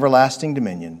is an everlasting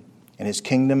dominion, and his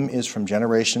kingdom is from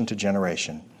generation to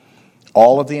generation.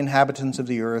 All of the inhabitants of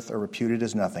the earth are reputed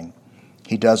as nothing.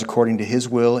 He does according to his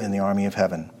will in the army of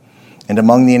heaven. And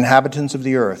among the inhabitants of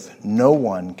the earth, no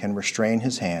one can restrain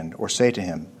his hand or say to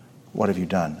him, "What have you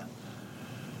done?"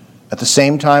 At the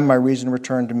same time, my reason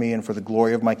returned to me, and for the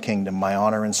glory of my kingdom, my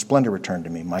honor and splendor returned to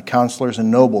me. My counselors and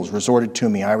nobles resorted to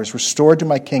me. I was restored to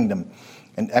my kingdom,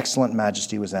 and excellent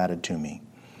majesty was added to me.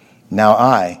 Now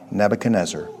I,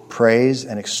 Nebuchadnezzar, praise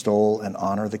and extol and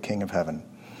honor the King of heaven,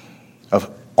 of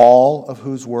all of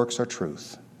whose works are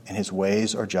truth, and his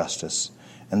ways are justice,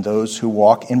 and those who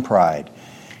walk in pride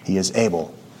he is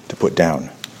able to put down.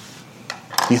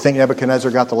 Do you think Nebuchadnezzar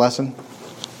got the lesson?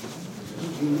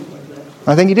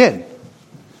 I think he did.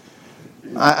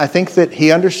 I think that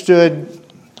he understood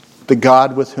the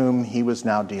God with whom he was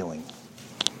now dealing.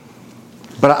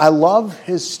 But I love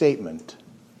his statement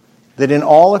that in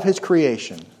all of his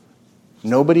creation,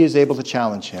 nobody is able to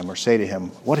challenge him or say to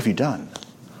him, "What have you done?"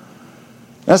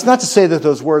 That's not to say that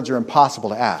those words are impossible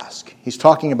to ask. He's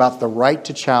talking about the right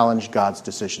to challenge God's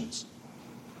decisions.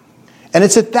 And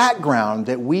it's at that ground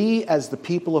that we, as the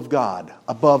people of God,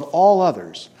 above all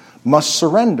others, must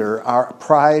surrender our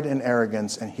pride and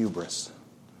arrogance and hubris.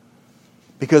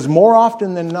 Because more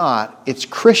often than not, it's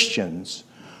Christians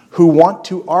who want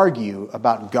to argue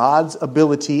about God's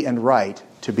ability and right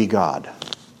to be God.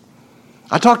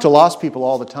 I talk to lost people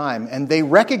all the time, and they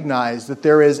recognize that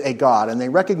there is a God, and they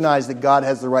recognize that God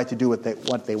has the right to do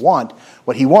what they want,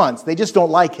 what he wants. They just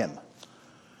don't like him.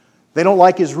 They don't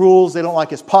like his rules, they don't like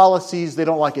his policies, they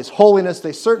don't like his holiness,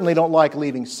 they certainly don't like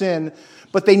leaving sin,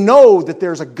 but they know that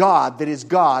there's a God that is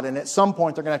God, and at some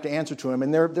point they're going to have to answer to him,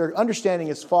 and their understanding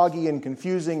is foggy and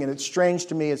confusing, and it's strange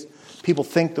to me as people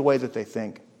think the way that they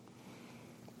think.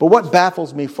 But what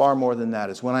baffles me far more than that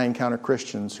is when I encounter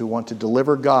Christians who want to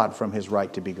deliver God from his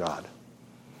right to be God,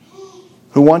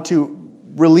 who want to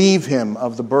relieve him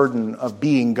of the burden of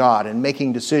being God and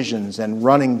making decisions and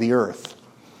running the earth,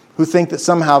 who think that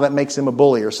somehow that makes him a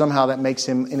bully, or somehow that makes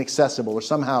him inaccessible, or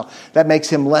somehow that makes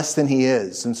him less than he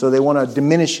is. And so they want to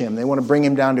diminish him. They want to bring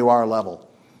him down to our level.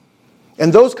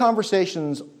 And those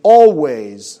conversations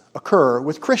always occur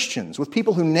with Christians, with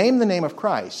people who name the name of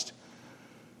Christ,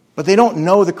 but they don't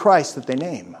know the Christ that they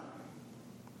name.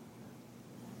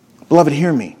 Beloved,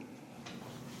 hear me.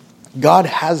 God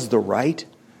has the right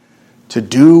to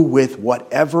do with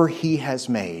whatever he has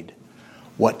made,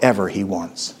 whatever he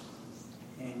wants.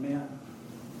 Amen.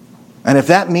 And if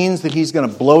that means that he's going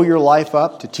to blow your life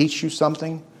up to teach you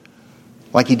something,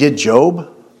 like he did Job,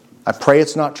 I pray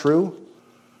it's not true.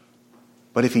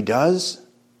 But if he does,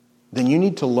 then you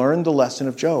need to learn the lesson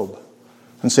of Job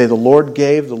and say, the Lord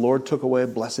gave, the Lord took away,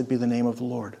 blessed be the name of the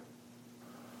Lord.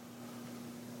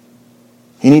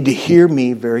 You need to hear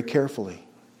me very carefully.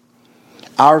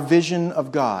 Our vision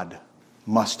of God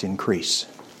must increase.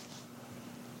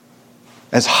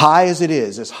 As high as it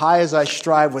is, as high as I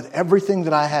strive with everything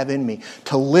that I have in me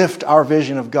to lift our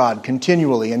vision of God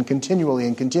continually and continually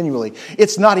and continually,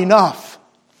 it's not enough.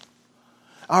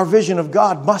 Our vision of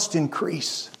God must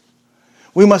increase.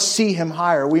 We must see him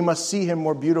higher. We must see him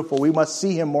more beautiful. We must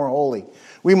see him more holy.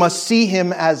 We must see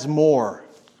him as more.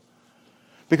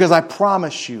 Because I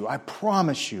promise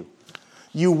you,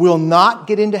 you will not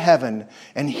get into heaven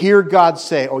and hear God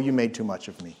say, "Oh, you made too much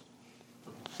of me."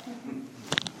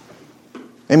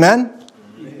 Amen?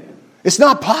 Amen. It's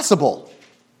not possible.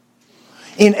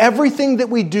 In everything that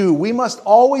we do, we must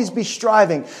always be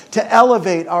striving to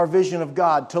elevate our vision of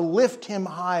God, to lift him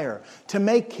higher, to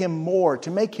make him more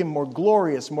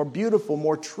glorious, more beautiful,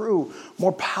 more true,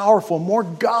 more powerful, more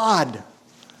God.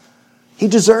 He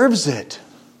deserves it.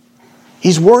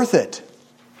 He's worth it.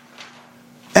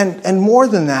 And more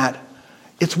than that,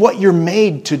 it's what you're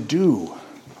made to do.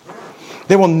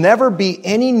 There will never be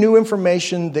any new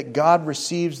information that God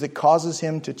receives that causes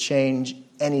him to change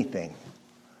anything.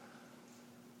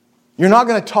 You're not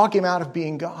going to talk him out of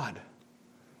being God.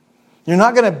 You're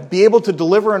not going to be able to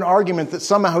deliver an argument that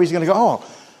somehow he's going to go, "Oh,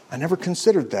 I never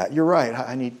considered that. You're right.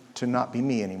 I need to not be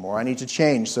me anymore. I need to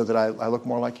change so that I look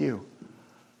more like you."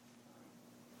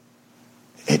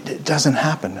 It doesn't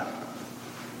happen.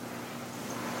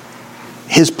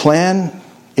 His plan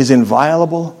is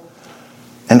inviolable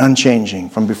and unchanging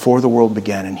from before the world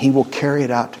began, and he will carry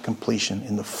it out to completion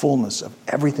in the fullness of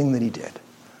everything that he did.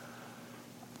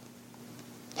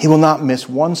 He will not miss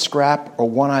one scrap or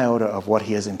one iota of what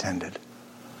he has intended.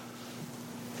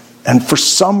 And for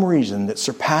some reason that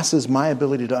surpasses my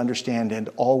ability to understand and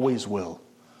always will,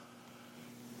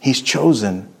 he's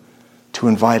chosen to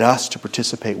invite us to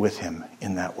participate with him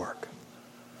in that work.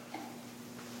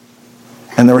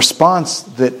 And the response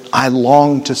that I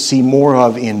long to see more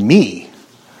of in me,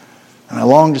 and I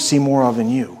long to see more of in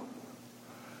you,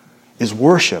 is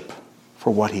worship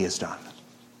for what he has done.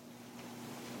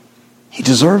 He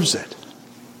deserves it.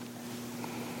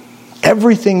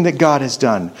 Everything that God has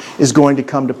done is going to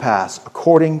come to pass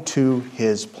according to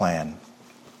his plan.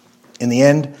 In the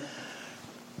end,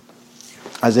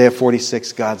 Isaiah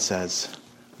 46, God says,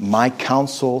 "My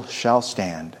counsel shall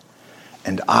stand,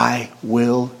 and I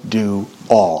will do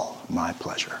all my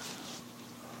pleasure."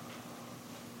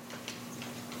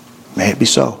 May it be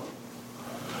so.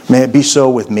 May it be so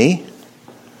with me.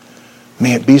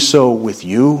 May it be so with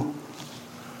you.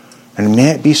 And may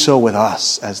it be so with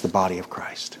us as the body of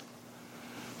Christ.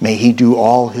 May he do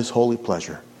all his holy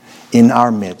pleasure in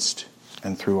our midst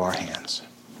and through our hands,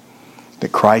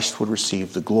 that Christ would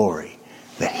receive the glory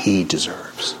that he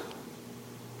deserves.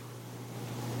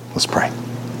 Let's pray.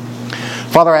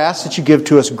 Father, I ask that you give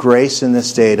to us grace in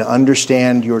this day to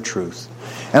understand your truth.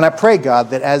 And I pray, God,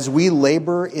 that as we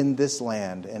labor in this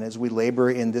land and as we labor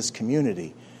in this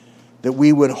community, that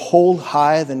we would hold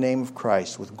high the name of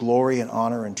Christ with glory and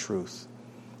honor and truth.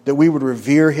 That we would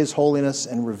revere his holiness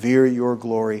and revere your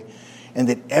glory, and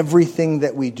that everything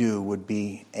that we do would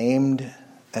be aimed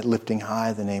at lifting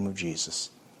high the name of Jesus.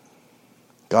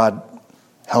 God,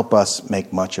 help us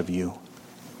make much of you.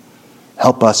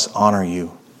 Help us honor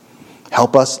you.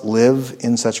 Help us live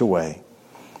in such a way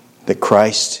that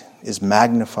Christ is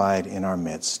magnified in our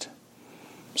midst,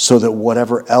 so that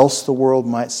whatever else the world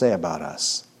might say about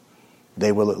us,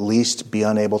 they will at least be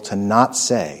unable to not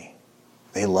say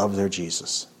they love their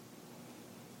Jesus.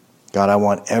 God, I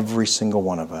want every single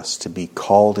one of us to be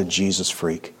called a Jesus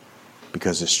freak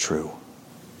because it's true.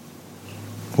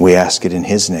 We ask it in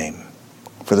his name,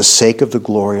 for the sake of the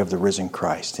glory of the risen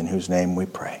Christ, in whose name we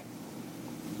pray.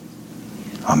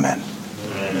 Amen.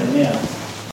 Amen.